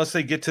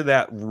they get to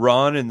that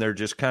run and they're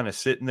just kind of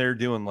sitting there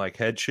doing like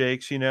head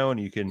shakes, and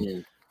you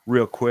can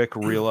real quick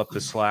reel up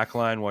the slack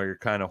line while you're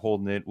kind of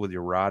holding it with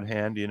your rod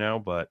hand,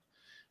 But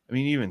I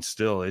mean, even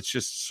still, it's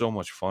just so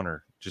much funner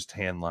just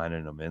hand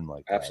lining them in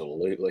like that.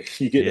 Absolutely.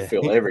 You get to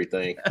feel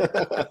everything.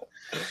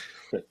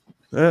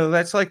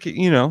 That's like,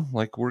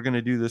 like we're going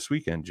to do this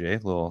weekend, Jay.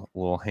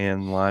 Little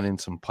hand lining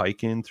some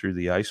pike in through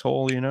the ice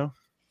hole,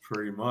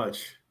 Pretty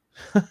much.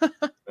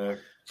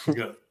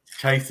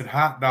 Chasing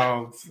hot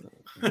dogs.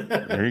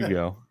 There you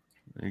go.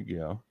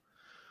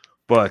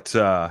 But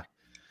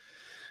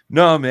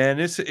no, man,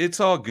 it's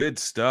all good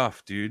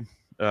stuff, dude.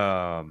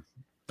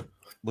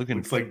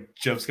 Looks like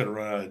Jeff's gonna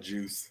run out of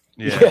juice.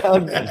 Yeah.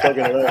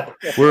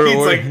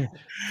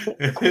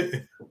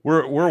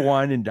 We're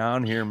winding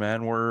down here,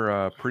 man.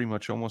 We're pretty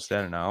much almost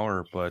at an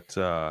hour, but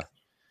I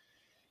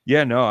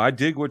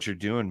dig what you're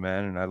doing,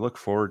 man, and I look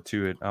forward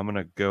to it. I'm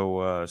gonna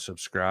go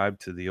subscribe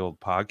to the old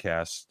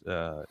podcast,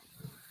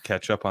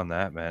 catch up on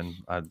that, man.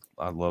 I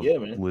love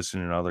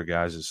listening to other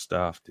guys'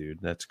 stuff,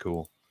 dude. That's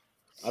cool.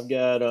 I've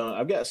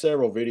got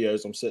several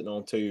videos I'm sitting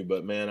on too,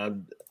 but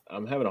man,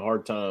 I'm having a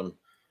hard time.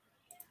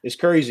 It's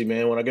crazy,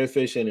 man. When I go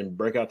fishing and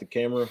break out the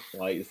camera,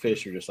 like the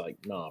fish are just like,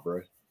 nah,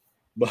 bro.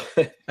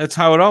 But that's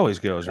how it always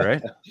goes,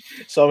 right?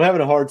 So I'm having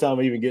a hard time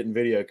even getting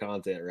video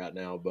content right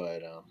now,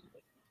 but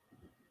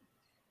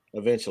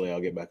eventually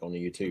I'll get back on the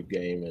YouTube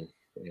game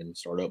and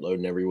start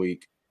uploading every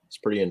week. It's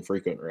pretty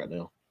infrequent right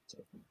now.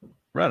 So.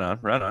 Right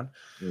on.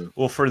 Yeah.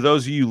 Well, for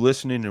those of you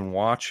listening and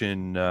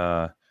watching,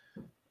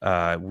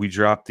 we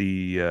dropped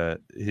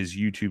his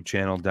YouTube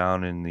channel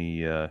down in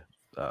the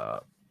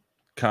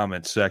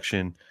comment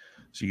section,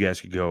 so you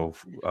guys could go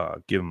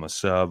give him a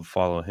sub,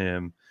 follow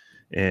him,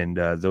 and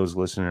those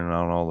listening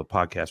on all the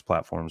podcast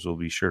platforms, will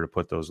be sure to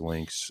put those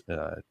links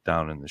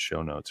down in the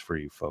show notes for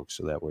you folks,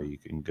 so that way you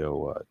can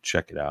go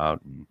check it out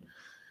and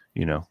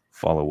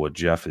follow what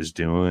Jeff is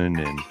doing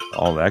and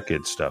all that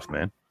good stuff,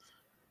 man.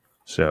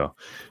 So,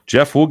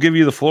 Jeff, we'll give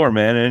you the floor,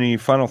 man. Any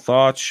final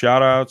thoughts,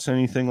 shout outs,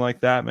 anything like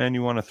that, man,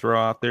 you want to throw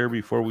out there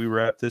before we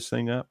wrap this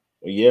thing up?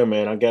 Well, yeah,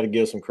 man, I got to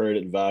give some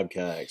credit to Vibe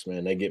Kayaks,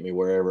 man. They get me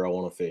wherever I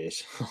want to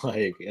fish.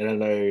 And I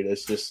know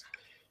it's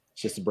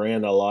just a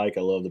brand I like.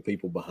 I love the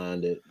people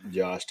behind it.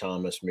 Josh,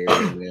 Thomas,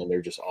 Miriam, man,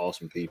 they're just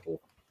awesome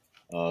people.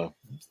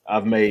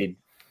 I've made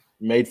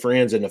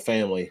friends in the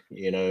family,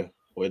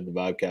 with the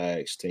Vibe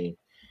Kayaks team.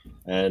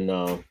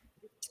 And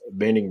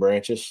Bending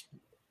Branches,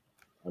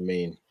 I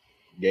mean,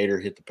 Gator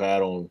hit the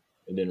paddle and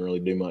it didn't really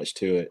do much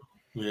to it.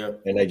 Yeah.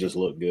 And they just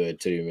look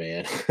good too,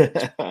 man.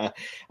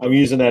 I'm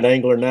using that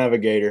Angler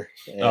Navigator.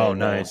 And,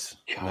 nice.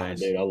 God, nice.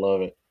 Dude, I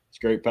love it. It's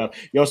great paddle.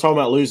 You was talking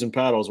about losing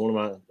paddles. One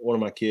of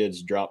my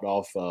kids dropped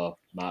off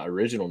my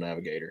original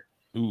Navigator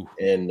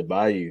in the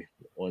bayou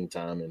one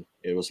time, and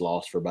it was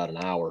lost for about an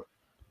hour.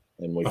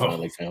 And we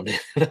finally found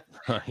it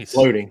Nice.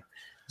 floating.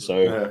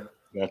 So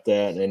got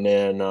that. And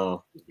then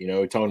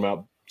we're talking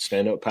about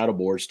stand-up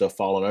paddleboard stuff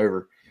falling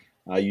over.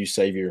 I use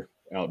Savior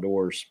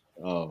Outdoors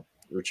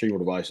retrieval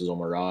devices on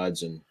my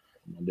rods and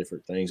my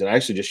different things. And I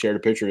actually just shared a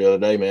picture the other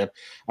day, man.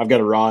 I've got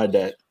a rod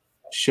that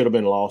should have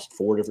been lost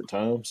 4 different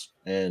times,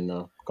 and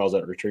because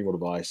that retrieval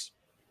device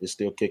is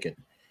still kicking.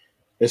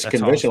 It's a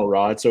conventional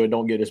rod, so it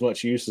don't get as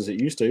much use as it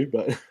used to,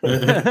 but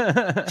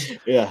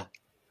yeah.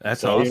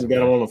 That's so awesome. I even got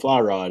them on the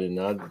fly rod, and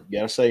I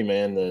gotta say,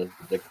 man,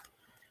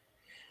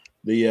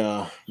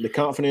 the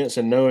confidence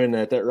in knowing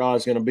that rod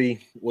is going to be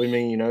with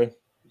me,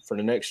 for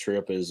the next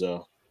trip is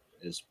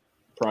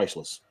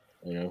priceless.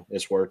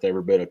 It's worth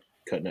every bit of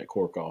cutting that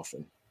cork off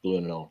and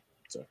gluing it on.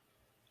 So,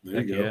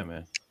 Heck yeah,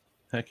 man.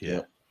 Heck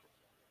yeah.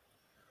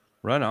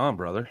 Right on,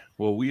 brother.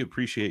 Well, we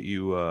appreciate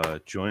you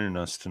joining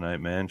us tonight,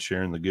 man,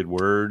 sharing the good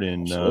word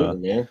and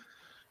man.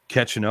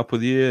 Catching up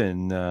with you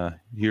and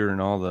hearing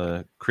all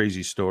the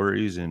crazy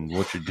stories and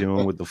what you're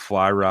doing with the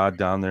fly rod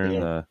down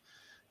there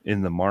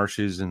in the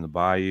marshes and the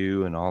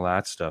bayou and all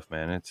that stuff,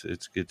 man.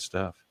 It's good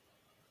stuff.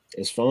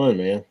 It's fun,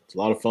 man. It's a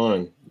lot of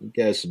fun. You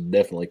guys should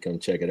definitely come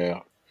check it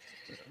out.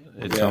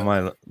 It's on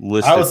my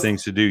list of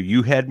things to do.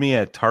 You had me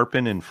at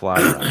tarpon and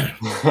fly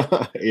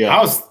rod. Yeah,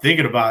 I was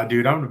thinking about it,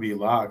 dude. I'm gonna be a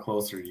lot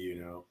closer to you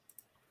now.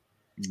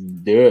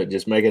 Do it.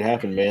 Just make it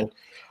happen, man.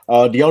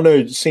 Do y'all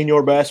know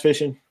Senor Bass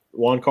Fishing?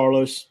 Juan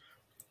Carlos.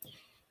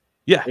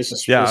 Yeah, it's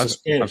I've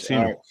Spanish. seen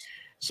him.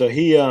 So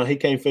he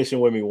came fishing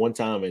with me one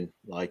time, and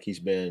he's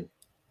been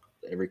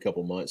every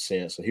couple months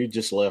since. So he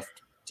just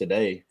left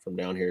today from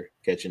down here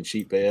catching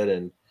sheephead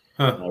and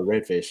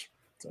redfish.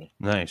 So,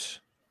 nice.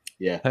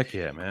 Yeah. Heck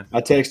yeah, man.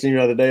 I texted him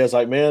the other day. I was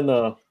like, man,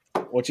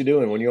 what you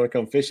doing? When you want to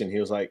come fishing? He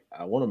was like,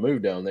 I want to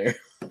move down there.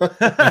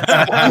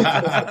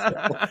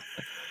 I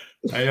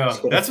know.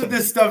 That's what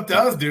this stuff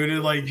does, dude.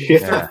 You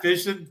start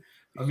fishing.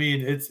 I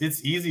mean,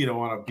 it's easy to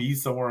want to be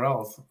somewhere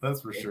else.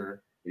 That's for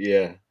sure.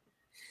 Yeah.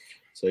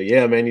 So,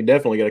 yeah, man, you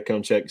definitely got to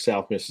come check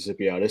South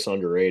Mississippi out. It's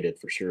underrated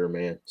for sure,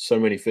 man. So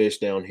many fish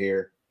down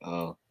here.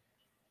 The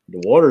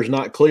water's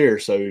not clear,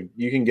 so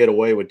you can get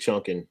away with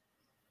chunking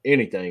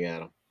anything at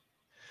them.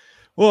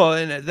 Well,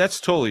 and that's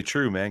totally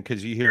true, man,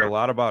 because you hear a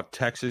lot about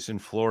Texas and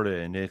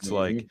Florida, and it's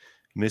like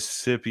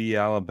Mississippi,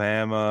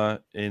 Alabama,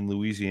 and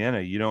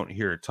Louisiana. You don't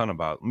hear a ton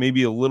about.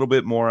 Maybe a little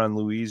bit more on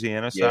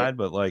Louisiana side,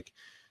 but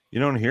you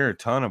don't hear a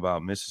ton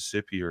about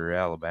Mississippi or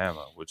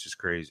Alabama, which is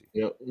crazy.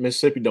 Yeah,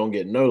 Mississippi don't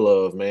get no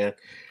love, man.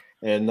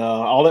 And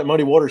all that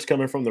muddy water is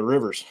coming from the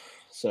rivers.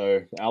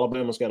 So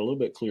Alabama's got a little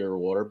bit clearer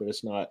water, but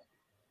it's not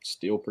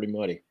still pretty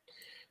muddy.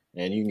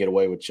 And you can get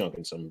away with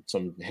chunking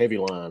some heavy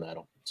line at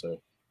them.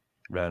 So.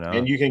 Right on.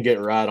 And you can get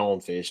right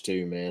on fish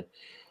too, man.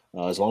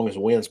 As long as the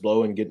wind's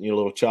blowing, getting you a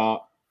little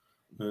chop,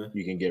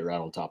 you can get right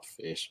on top of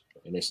fish,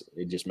 and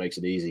it just makes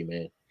it easy,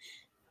 man.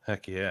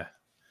 Heck yeah!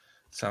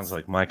 Sounds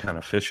like my kind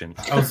of fishing.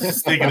 I was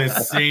just thinking the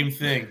same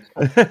thing.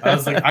 I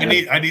was like, I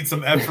need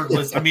some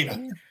effortless. I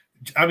mean,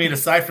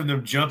 aside from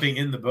them jumping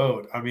in the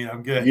boat, I mean,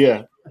 I'm good.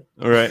 Yeah.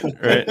 Right.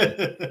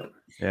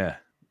 Yeah,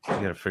 you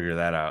got to figure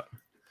that out.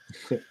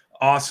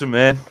 Awesome,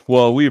 man.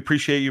 Well, we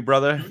appreciate you,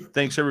 brother.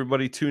 Thanks,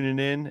 everybody, tuning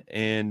in,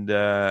 and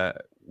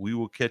we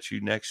will catch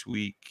you next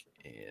week.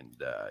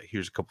 And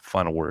here's a couple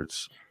final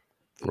words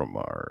from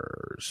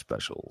our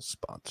special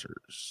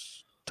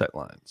sponsors, Tight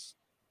Lines,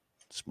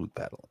 Smooth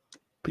Paddling.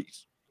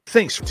 Peace.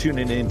 Thanks for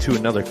tuning in to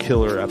another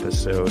killer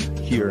episode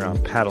here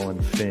on Paddle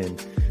and Fin.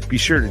 Be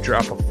sure to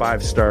drop a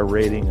 5-star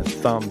rating, a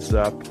thumbs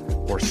up,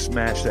 or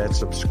smash that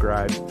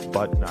subscribe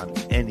button on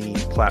any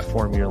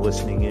platform you're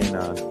listening in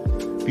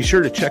on. Be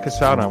sure to check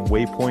us out on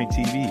Waypoint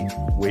TV,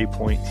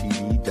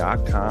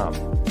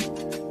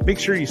 waypointtv.com. Make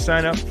sure you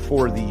sign up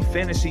for the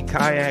Fantasy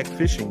Kayak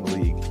Fishing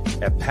League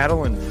at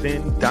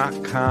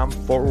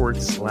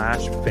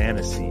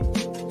paddleandfin.com/fantasy.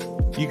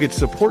 You could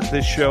support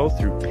this show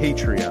through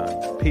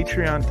Patreon,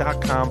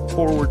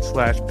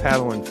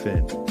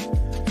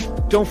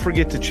 patreon.com/paddleandfin. Don't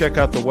forget to check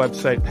out the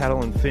website,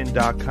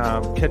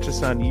 paddleandfin.com. Catch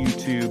us on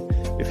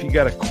YouTube. If you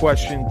got a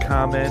question,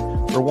 comment,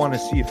 or want to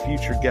see a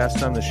future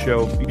guest on the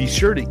show, be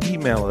sure to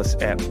email us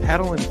at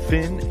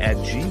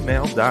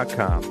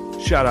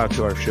paddleandfin@gmail.com. Shout out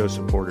to our show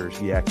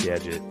supporters, Yak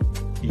Gadget.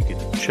 You can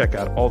check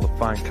out all the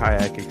fine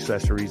kayak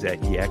accessories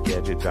at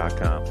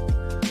yakgadget.com.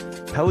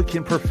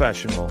 Pelican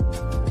Professional.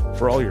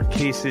 For all your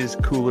cases,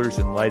 coolers,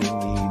 and lighting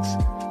needs,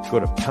 go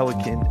to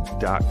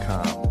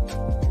pelican.com.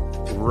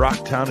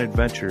 Rocktown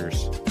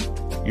Adventures,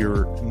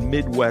 your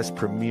Midwest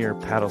premier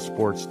paddle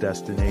sports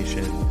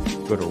destination.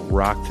 Go to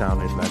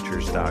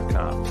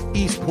rocktownadventures.com.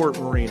 Eastport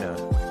Marina,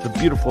 the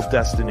beautiful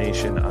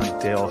destination on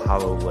Dale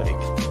Hollow Lake.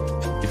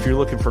 If you're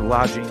looking for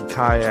lodging,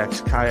 kayaks,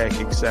 kayak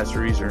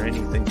accessories, or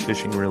anything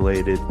fishing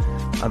related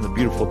on the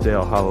beautiful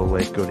Dale Hollow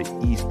Lake, go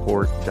to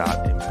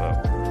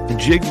eastport.info. And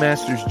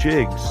Jigmasters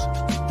Jigs.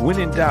 When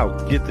in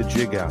doubt, get the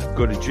jig out.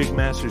 Go to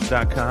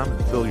jigmasters.com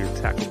and fill your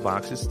tackle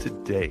boxes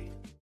today.